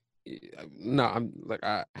like, no, I'm like,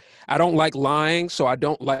 I don't like lying. So I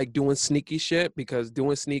don't like doing sneaky shit because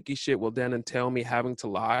doing sneaky shit will then entail me having to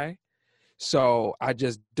lie. So I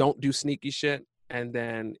just don't do sneaky shit. And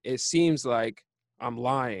then it seems like I'm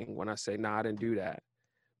lying when I say, nah, I didn't do that.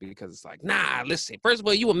 Because it's like, nah, listen, first of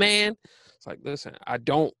all, you a man. It's like, listen, I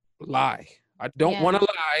don't lie. I don't want to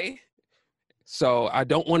lie. So I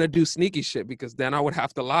don't want to do sneaky shit because then I would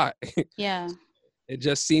have to lie. Yeah. It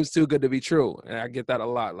just seems too good to be true. And I get that a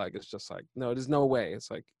lot. Like, it's just like, no, there's no way. It's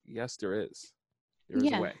like, yes, there is. There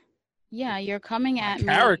is a way. Yeah, you're coming My at me.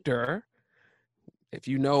 character, if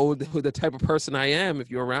you know the type of person I am, if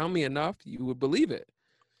you're around me enough, you would believe it.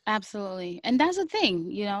 Absolutely. And that's the thing,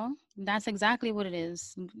 that's exactly what it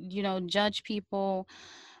is. Judge people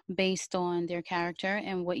based on their character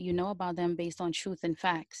and what you know about them based on truth and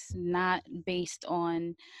facts, not based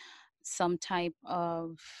on some type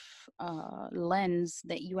of lens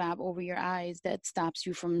that you have over your eyes that stops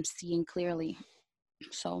you from seeing clearly.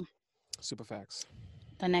 So, super facts.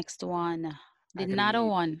 The next one, the another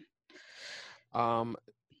one.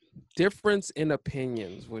 Difference in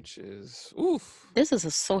opinions, which is This is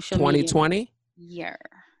a social 2020 year.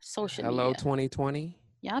 Social Hello, media. 2020.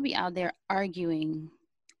 Y'all be out there arguing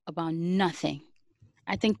about nothing.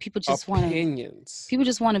 I think people just opinions. People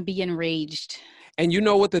just want to be enraged. And you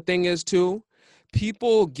know what the thing is too?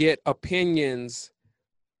 People get opinions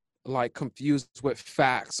like confused with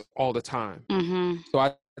facts all the time. Mm-hmm. So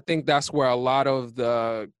I think that's where a lot of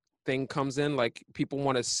the thing comes in. Like people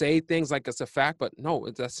want to say things like it's a fact, but no,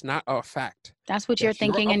 that's not a fact. That's what you're That's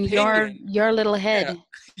your thinking in opinion. your little Yeah, head.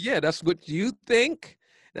 yeah, that's what you think.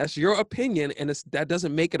 That's your opinion, and that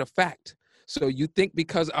doesn't make it a fact. So you think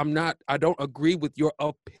because I don't agree with your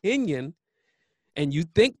opinion, and you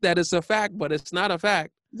think that it's a fact, but it's not a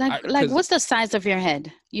fact. Like Because what's the size of your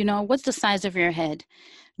head? What's the size of your head?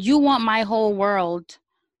 You want my whole world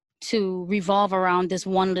to revolve around this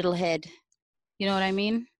one little head. You know what I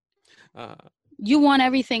mean? uh, You want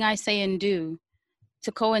everything I say and do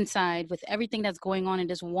to coincide with everything that's going on in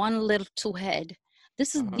this one little head.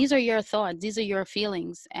 uh, These are your thoughts, these are your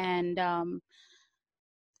feelings, and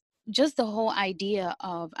just the whole idea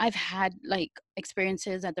of, I've had like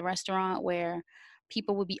experiences at the restaurant where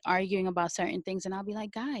people would be arguing about certain things, and I'll be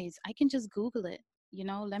like, guys, I can just Google it.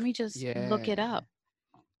 Let me just look yeah, it up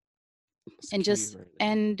it's and key just right there.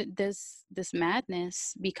 end this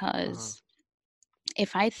madness. Uh-huh. Because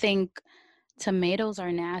if I think tomatoes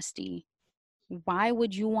are nasty, why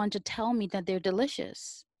would you want to tell me that they're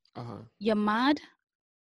delicious? Uh-huh. You're mad?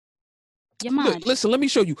 You're Look, mad. listen, let me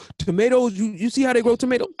show you. Tomatoes, you see how they grow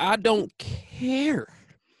tomato? I don't care.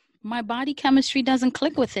 My body chemistry doesn't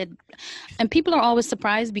click with it. And people are always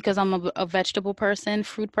surprised because I'm a vegetable person,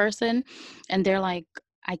 fruit person. And they're like,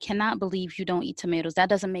 I cannot believe you don't eat tomatoes. That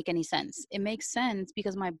doesn't make any sense. It makes sense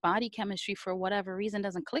because my body chemistry, for whatever reason,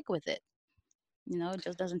 doesn't click with it. It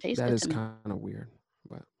just doesn't taste That good is to me. kind of weird.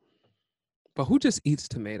 But who just eats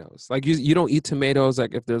tomatoes? Like you don't eat tomatoes.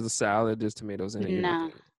 Like if there's a salad, there's tomatoes in it. You're not Nah,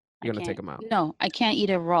 gonna I you're gonna take can't. them out. No, I can't eat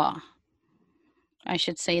it raw. I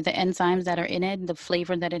should say the enzymes that are in it, the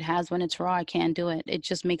flavor that it has when it's raw, I can't do it. It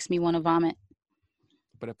just makes me want to vomit.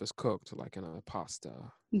 But if it's cooked, like in a pasta,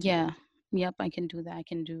 you Yeah. can Yep, I can do that. I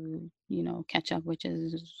can do, ketchup, which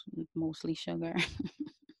is mostly sugar.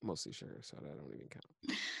 mostly sugar, so that don't even count.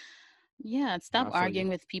 Yeah, But stop I feel you. arguing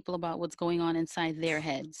with people about what's going on inside their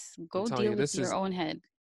heads. I'm Go telling deal you, with this your is own head.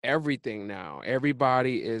 everything now.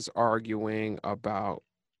 Everybody is arguing about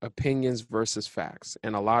opinions versus facts.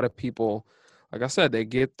 And a lot of people, like I said, they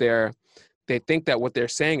think that what they're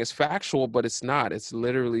saying is factual, but it's not. It's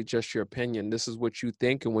literally just your opinion. This is what you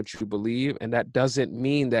think and what you believe. And that doesn't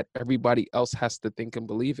mean that everybody else has to think and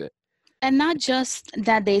believe it. And not just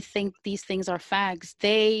that they think these things are facts,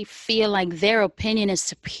 they feel like their opinion is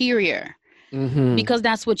superior Mm-hmm. because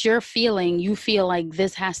that's what you're feeling. You feel like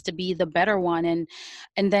this has to be the better one.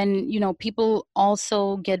 And then, people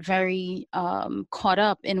also get very caught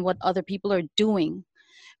up in what other people are doing.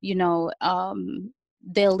 you know um,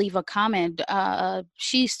 they'll leave a comment,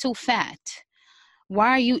 she's too fat, why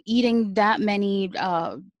are you eating that many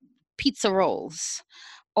pizza rolls,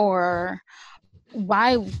 or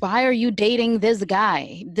why are you dating this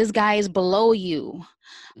guy is below you,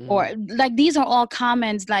 or Mm. like, these are all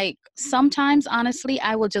comments. Like, sometimes honestly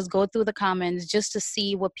I will just go through the comments just to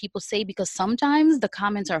see what people say, because sometimes the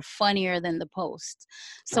comments are funnier than the post.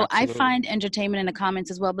 So I Absolutely. find entertainment in the comments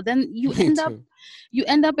as well, but then Me too. you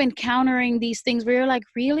end up encountering these things where you're like,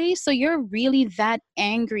 really? So you're really that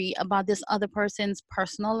angry about this other person's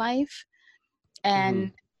personal life? Mm-hmm.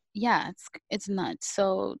 And yeah, it's nuts.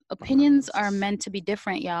 So Wow, opinions this are is meant to be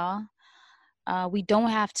different, y'all. We don't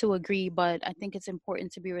have to agree, but I think it's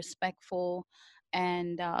important to be respectful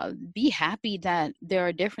and be happy that there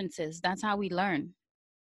are differences. That's how we learn,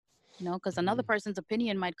 because another mhm. person's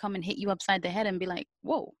opinion might come and hit you upside the head and be like,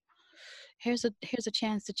 whoa, here's a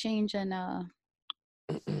chance to change and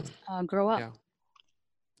grow up. Yeah.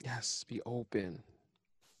 Yes, be open.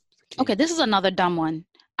 It's the Okay, key. this is another dumb one.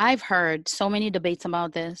 I've heard so many debates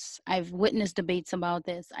about this. I've witnessed debates about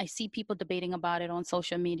this. I see people debating about it on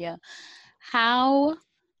social media. How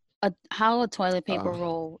how a toilet paper Uh,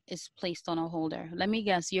 roll is placed on a holder. Let me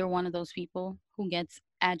guess, you're one of those people who gets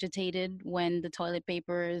agitated when the toilet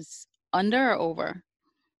paper is under or over.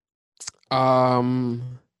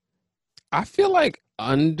 um, I feel like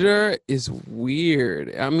under is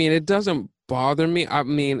weird. I mean, it doesn't bother me. I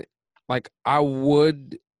mean, like I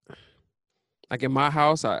would, like in my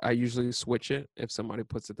house, I usually switch it if somebody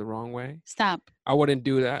puts it the wrong way. Stop. I wouldn't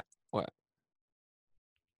do that. What?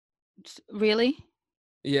 Really?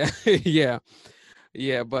 Yeah, yeah,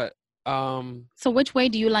 yeah. But So which way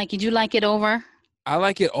do you like it? Do you like it over? I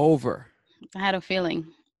like it over. I had a feeling.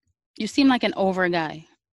 You seem like an over guy.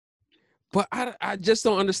 But I just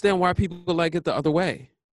don't understand why people like it the other way.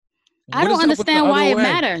 I What don't is up with the understand other why it way?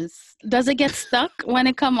 matters. Does it get stuck when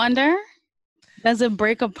it come under? Does it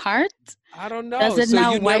break apart? I don't Does know. it So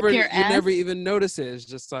not wipe your you ass? never even notice it. It's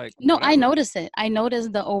just like No, I whatever. notice it. I notice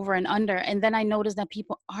the over and under. And then I notice that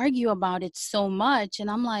people argue about it so much. And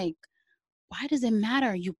I'm like, Why does it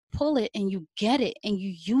matter? You pull it and you get it and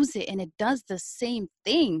you use it and it does the same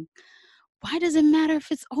thing. Why does it matter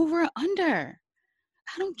if it's over or under?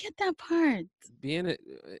 I don't get that part.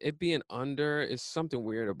 It being under is something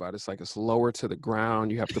weird about it. It's like it's lower to the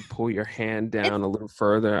ground. You have to pull your hand It's down a little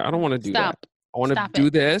further. I don't want to do that. stop. I want to Stop do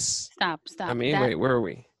it. this. Stop. I mean, That wait, where are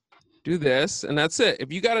we? Do this, and that's it.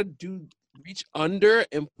 If you gotta reach under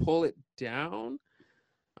and pull it down,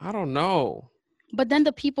 I don't know. but then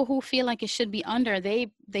the people who feel like it should be under,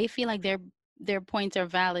 they feel like their points are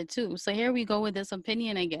valid too. So here we go with this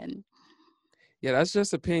opinion again. Yeah, that's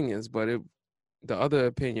just opinions, but the other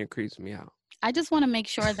opinion creeps me out. I just want to make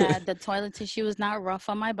sure that the toilet tissue is not rough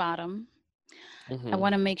on my bottom. I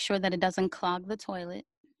want to make sure that it doesn't clog the toilet.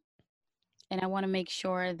 And I want to make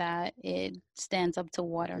sure that it stands up to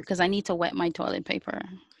water because I need to wet my toilet paper.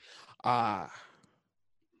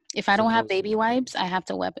 If I don't have baby wipes, I have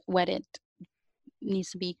to wet it. It needs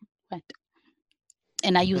to be wet.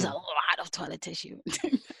 And I use a lot of toilet tissue.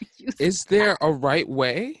 Is there a right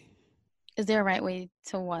way? Is there a right way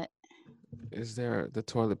to what? Is there the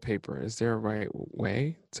toilet paper? Is there a right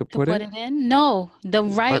way to put it in? No, the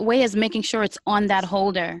right way is making sure it's on that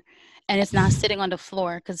holder and it's not sitting on the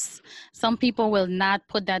floor, because some people will not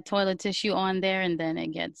put that toilet tissue on there and then it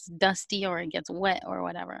gets dusty or it gets wet or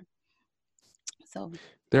whatever. So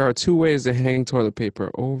there are 2 ways to hang toilet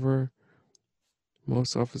paper: over.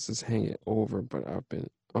 Most offices hang it over, but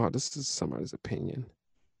this is somebody's opinion.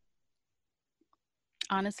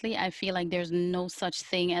 Honestly, I feel like there's no such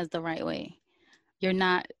thing as the right way. You're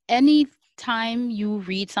not, any time you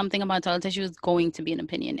read something about toilet tissue is going to be an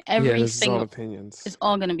opinion. Every single opinions. It's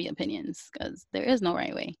all going to be opinions because there is no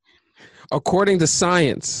right way. According to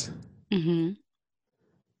science. Mm-hmm.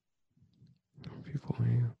 People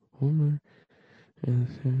over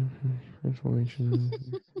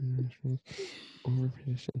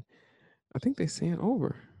position. I think they say it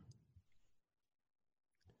over.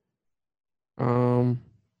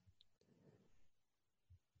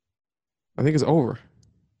 I think it's over.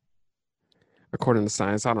 According to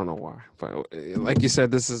science, I don't know why, but like you said,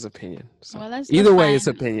 this is opinion. So well, either way, it's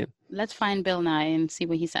opinion. Let's find Bill Nye and see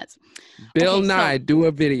what he says. Bill Nye, do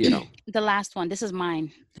a video. The last one. This is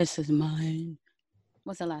mine. This is mine.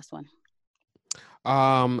 What's the last one?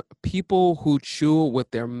 People who chew with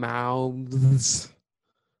their mouths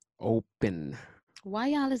open. Why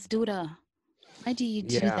y'all is do that? Why do you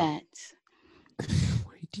do that?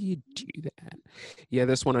 Why do you do that? Yeah,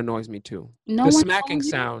 this one annoys me too. The smacking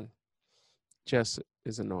sound just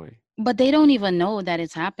is annoying. But they don't even know that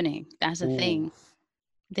it's happening. That's the thing.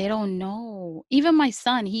 They don't know. Even my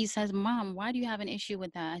son, he says, "Mom, why do you have an issue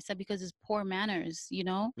with that?" I said, because it's poor manners, you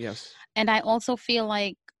know? Yes. And I also feel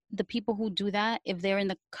like the people who do that, if they're in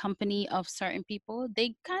the company of certain people,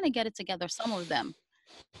 they kind of get it together, some of them.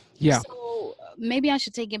 Yeah. So maybe I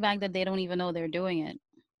should take it back that they don't even know they're doing it.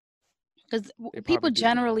 Because people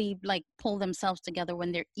generally like pull themselves together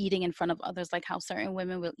when they're eating in front of others, like how certain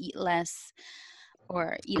women will eat less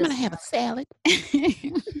or eat. I'm gonna have a salad.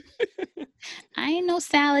 I ain't no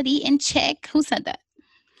salad eating chick. Who said that?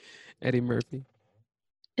 Eddie Murphy.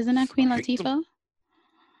 Isn't that Queen Latifah?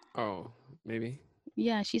 Oh, maybe.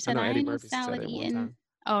 Yeah, she said I ain't no salad eating.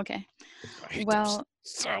 Oh, okay. Well,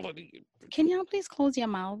 salad eating. Can y'all please close your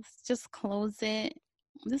mouths? Just close it.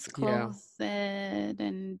 Just close it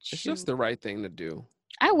and chew. It's just the right thing to do.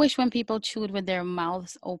 I wish when people chewed with their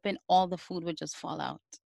mouths open, all the food would just fall out.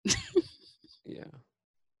 Yeah.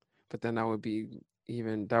 But then that would be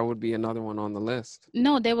another one on the list.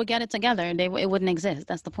 No, they would get it together. It wouldn't exist.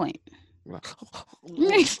 That's the point.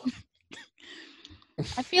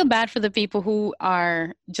 I feel bad for the people who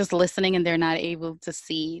are just listening and they're not able to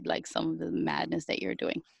see like some of the madness that you're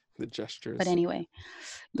doing. The gestures. But anyway.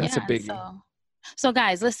 That's a biggie. So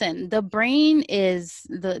guys, listen, the brain is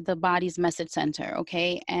the body's message center,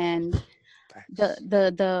 okay? And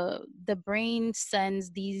the brain sends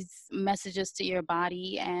these messages to your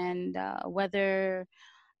body, and whether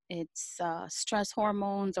it's stress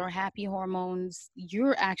hormones or happy hormones,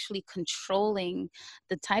 you're actually controlling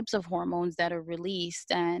the types of hormones that are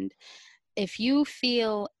released. And if you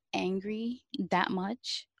feel angry that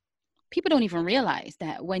much, people don't even realize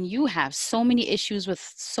that when you have so many issues with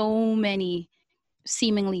so many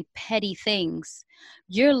seemingly petty things,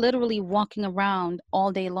 you're literally walking around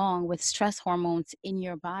all day long with stress hormones in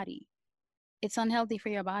your body. It's unhealthy for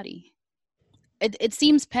your body. It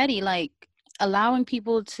seems petty, like allowing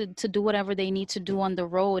people to do whatever they need to do on the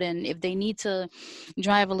road, and if they need to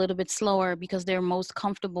drive a little bit slower because they're most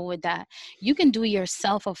comfortable with that, you can do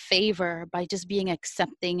yourself a favor by just being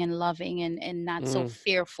accepting and loving and not so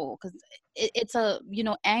fearful, because it's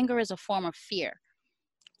anger is a form of fear.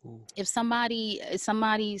 Ooh. If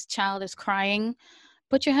somebody's child is crying,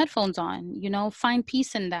 put your headphones on, find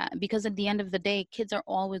peace in that, because at the end of the day, kids are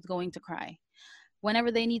always going to cry.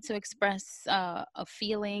 Whenever they need to express a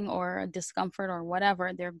feeling or a discomfort or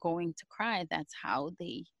whatever, they're going to cry. That's how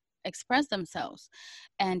they express themselves.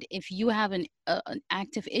 And if you have an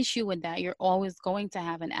active issue with that, you're always going to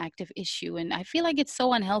have an active issue. And I feel like it's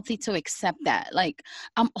so unhealthy to accept that. Like,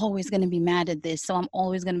 I'm always going to be mad at this, so I'm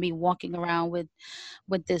always going to be walking around with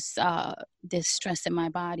this stress in my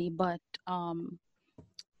body. But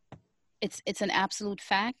it's an absolute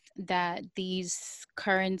fact that these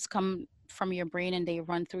currents come from your brain and they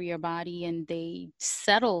run through your body and they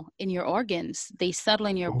settle in your organs, they settle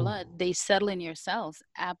in your blood, they settle in your cells.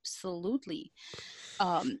 Absolutely.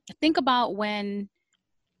 um, think about when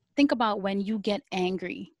think about when you get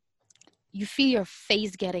angry, you feel your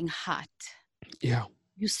face getting hot, Yeah.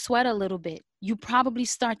 you sweat a little bit, you probably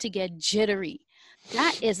start to get jittery.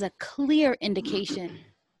 That is a clear indication.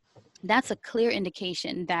 That's a clear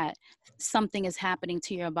indication that something is happening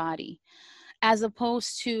to your body, as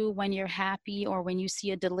opposed to when you're happy or when you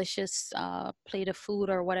see a delicious plate of food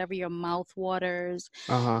or whatever, your mouth waters,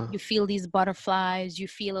 Uh-huh. you feel these butterflies, you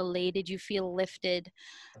feel elated, you feel lifted.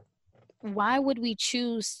 Why would we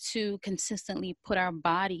choose to consistently put our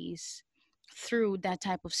bodies through that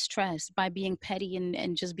type of stress by being petty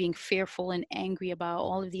and just being fearful and angry about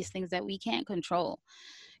all of these things that we can't control?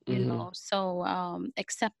 Mm-hmm. So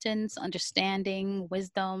acceptance, understanding,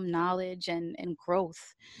 wisdom, knowledge, and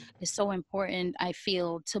growth is so important, I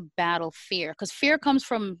feel, to battle fear, because fear comes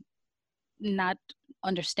from not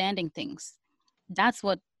understanding things. That's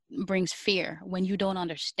what brings fear. When you don't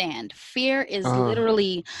understand, fear is Uh,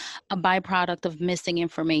 literally a byproduct of missing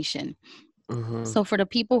information. uh-huh. So for the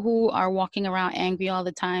people who are walking around angry all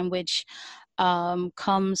the time, which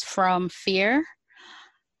comes from fear,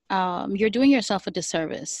 you're doing yourself a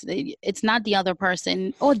disservice. It's not the other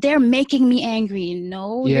person. Oh, they're making me angry.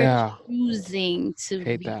 No, you're Yeah. choosing to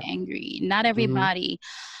Hate be that. angry. Mm-hmm.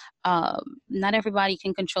 Not everybody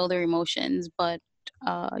can control their emotions, but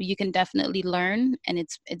you can definitely learn, and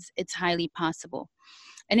it's highly possible.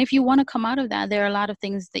 And if you want to come out of that, there are a lot of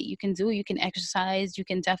things that you can do. You can exercise. You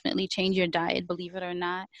can definitely change your diet. Believe it or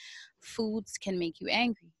not, foods can make you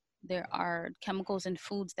angry. There are chemicals in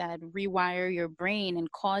foods that rewire your brain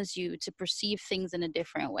and cause you to perceive things in a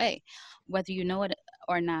different way, whether you know it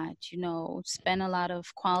or not. Spend a lot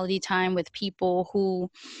of quality time with people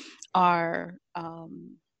who are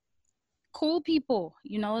cool people.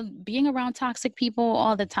 Being around toxic people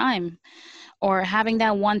all the time, or having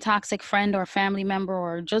that one toxic friend or family member,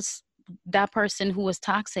 or just that person who was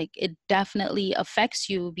toxic, it definitely affects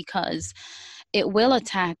you, because it will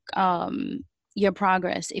attack your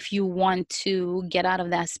progress if you want to get out of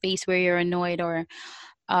that space where you're annoyed or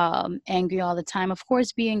angry all the time. Of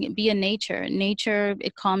course, be in nature,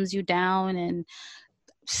 it calms you down. And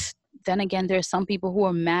then again, there's some people who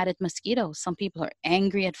are mad at mosquitoes, some people are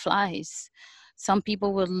angry at flies, some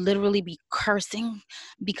people will literally be cursing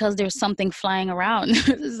because there's something flying around.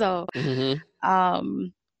 So Mm-hmm.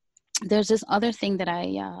 um, there's this other thing that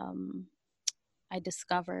I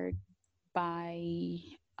discovered by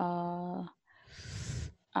uh,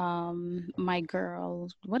 my girl.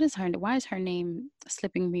 Why is her name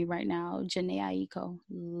slipping me right now? Janae Aiko.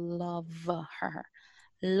 Love her.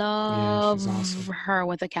 Yeah, she's Love awesome. her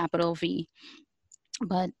with a capital V.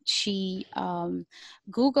 But she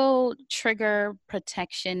Google trigger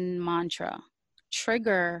protection mantra.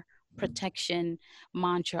 Trigger protection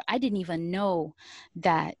mantra. I didn't even know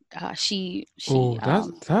that she Oh,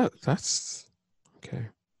 that's okay.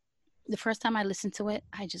 the first time I listened to it,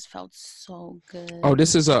 I just felt so Oh, good.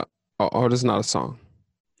 this is a this is not a song.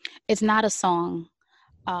 It's not a song.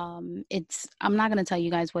 I'm not going to tell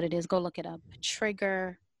you guys what it is. Go look it up.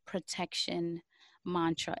 Trigger protection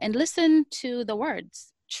mantra, and listen to the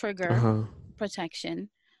words. Trigger Uh-huh. protection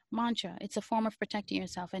mantra. It's a form of protecting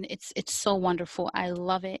yourself, and it's so wonderful. I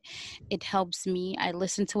love it. It helps me. I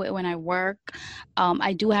listen to it when I work.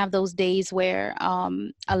 I do have those days where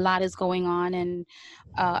a lot is going on, and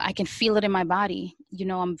I can feel it in my body.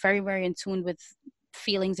 I'm very, very in tune with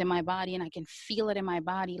feelings in my body, and I can feel it in my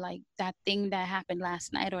body, like that thing that happened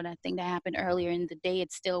last night or that thing that happened earlier in the day.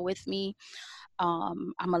 It's still with me.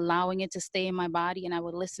 I'm allowing it to stay in my body, and I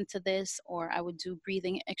would listen to this, or I would do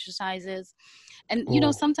breathing exercises. And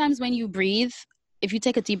Oh, sometimes when you breathe, if you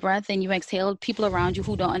take a deep breath and you exhale, people around you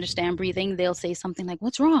who don't understand breathing, they'll say something like,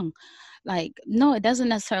 "What's wrong?" Like, no, it doesn't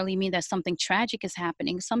necessarily mean that something tragic is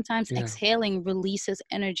happening. Sometimes yeah. exhaling releases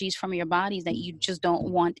energies from your body that you just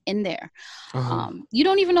don't want in there. Uh-huh. You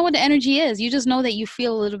don't even know what the energy is. You just know that you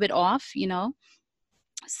feel a little bit off.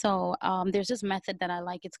 So there's this method that I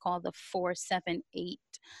like. It's called the 4-7-8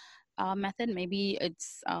 method. Maybe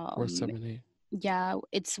it's 478. yeah,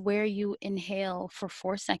 it's where you inhale for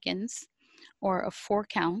 4 seconds or a 4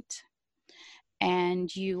 count,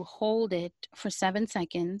 and you hold it for 7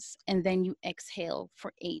 seconds, and then you exhale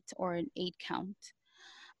for 8 or an 8 count.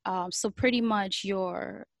 So pretty much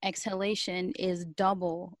your exhalation is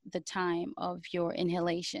double the time of your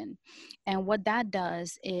inhalation. And what that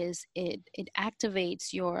does is it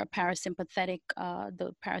activates your parasympathetic,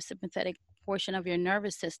 the parasympathetic portion of your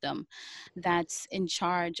nervous system that's in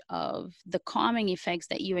charge of the calming effects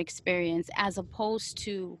that you experience, as opposed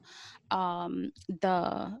to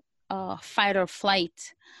the fight or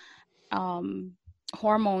flight um,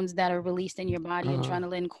 hormones that are released in your body,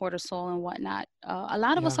 adrenaline, cortisol, and whatnot. A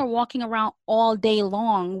lot of us Yeah. are walking around all day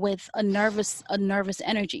long with a nervous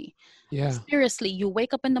energy. Yeah. Seriously, you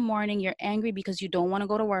wake up in the morning, you're angry because you don't want to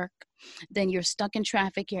go to work. Then you're stuck in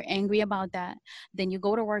traffic, you're angry about that. Then you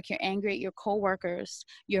go to work, you're angry at your coworkers,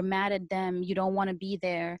 you're mad at them, you don't want to be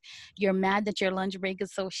there. You're mad that your lunch break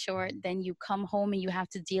is so short. Then you come home and you have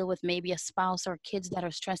to deal with maybe a spouse or kids that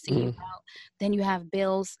are stressing you out. Then you have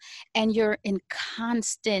bills, and you're in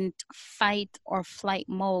constant fight or flight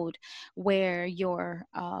mode, where your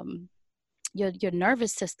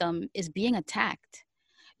nervous system is being attacked,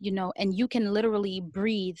 and you can literally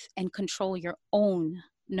breathe and control your own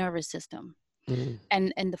nervous system.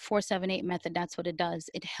 And the 4-7-8 method, that's what it does.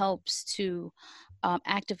 It helps to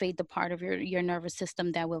activate the part of your nervous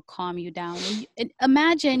system that will calm you down. And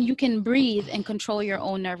imagine you can breathe and control your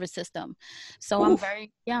own nervous system. So I'm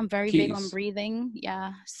very big on Keys. breathing.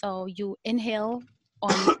 Yeah. So you inhale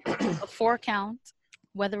on a 4 count,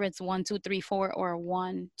 whether it's 1, 2, 3, 4 or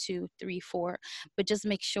 1, 2, 3, 4. But just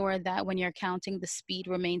make sure that when you're counting, the speed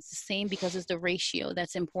remains the same, because it's the ratio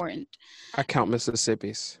that's important. I count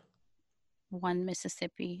Mississippi's. 1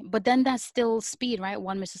 Mississippi, but then that's still speed, right?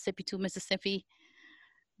 1 Mississippi, 2 Mississippi.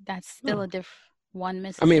 That's still a diff. 1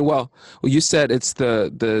 Mississippi. I mean, well, you said it's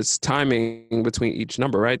the timing between each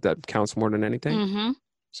number, right? That counts more than anything. Mm-hmm.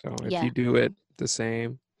 So if you do it the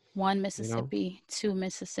same. 1 Mississippi, 2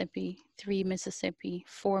 Mississippi, 3 Mississippi,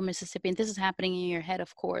 4 Mississippi, and this is happening in your head,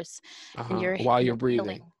 of course. And While you're breathing,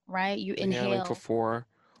 breathing, right? You inhaling inhale for 4,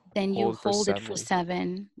 then you hold for it for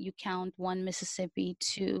 7. You count 1 Mississippi,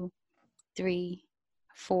 2, 3,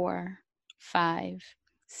 4, 5,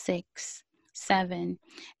 6, 7,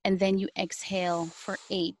 and then you exhale for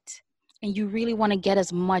 8. And you really want to get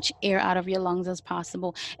as much air out of your lungs as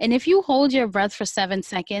possible. And if you hold your breath for 7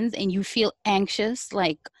 seconds and you feel anxious,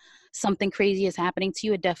 like something crazy is happening to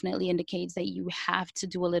you, it definitely indicates that you have to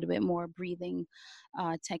do a little bit more breathing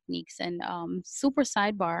techniques. And super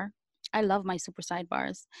sidebar, I love my super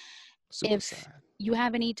sidebars. If you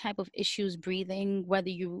have any type of issues breathing, whether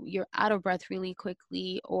you're out of breath really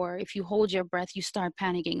quickly, or if you hold your breath, you start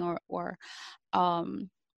panicking, or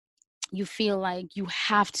you feel like you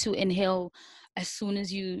have to inhale as soon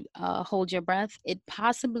as you hold your breath, it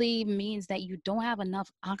possibly means that you don't have enough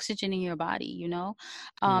oxygen in your body,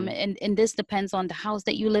 and this depends on the house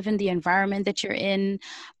that you live in, the environment that you're in,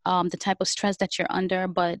 the type of stress that you're under,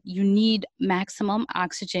 but you need maximum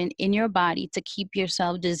oxygen in your body to keep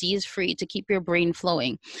yourself disease free, to keep your brain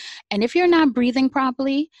flowing. And if you're not breathing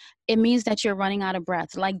properly, it means that you're running out of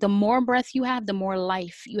breath. Like, the more breath you have, the more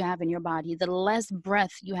life you have in your body. The less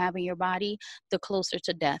breath you have in your body, the closer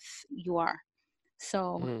to death you are.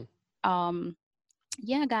 So,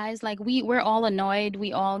 yeah, guys, like we're all annoyed.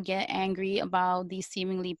 We all get angry about these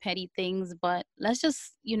seemingly petty things, but let's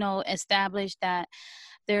just, establish that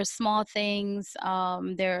there are small things.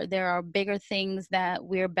 There are bigger things that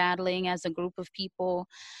we're battling as a group of people.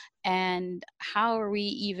 And how are we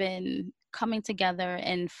even coming together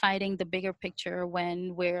and fighting the bigger picture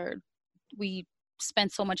when we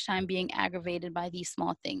spend so much time being aggravated by these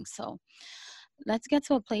small things? So let's get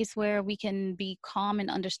to a place where we can be calm and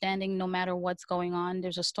understanding no matter what's going on.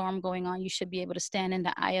 There's a storm going on. You should be able to stand in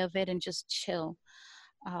the eye of it and just chill.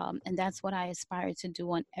 And that's what I aspire to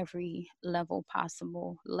do on every level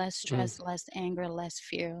possible. Less stress, less anger, less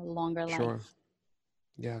fear, longer life. Sure.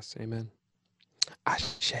 Yes. Amen.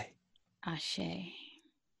 Ashe. Ashe.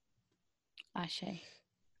 Ashe.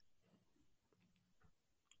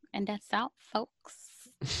 And that's out, folks.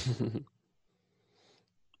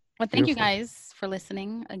 Well, thank you guys for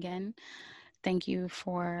listening again. Thank you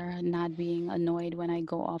for not being annoyed when I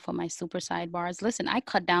go off on my super sidebars. Listen, I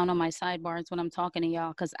cut down on my sidebars when I'm talking to y'all,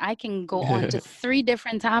 because I can go on to 3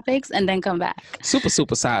 different topics and then come back. Super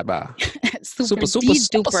sidebar. super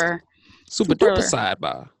duper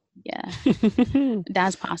sidebar. Yeah,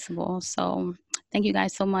 that's possible. So thank you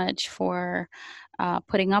guys so much for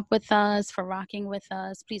putting up with us, for rocking with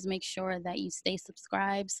us. Please make sure that you stay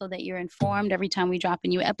subscribed so that you're informed every time we drop a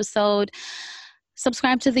new episode.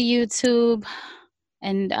 Subscribe to the YouTube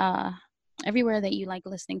and everywhere that you like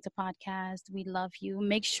listening to podcasts. We love you.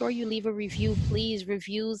 Make sure you leave a review, please.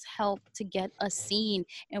 Reviews help to get us seen,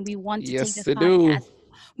 and we want to take Yes, this they do. podcast.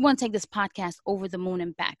 We want to take this podcast over the moon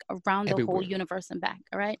and back, around the whole Everywhere. universe and back.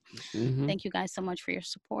 All right. Mm-hmm. Thank you guys so much for your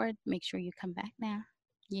support. Make sure you come back now.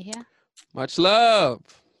 You hear? Much love.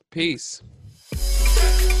 Peace.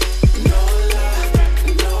 Peace.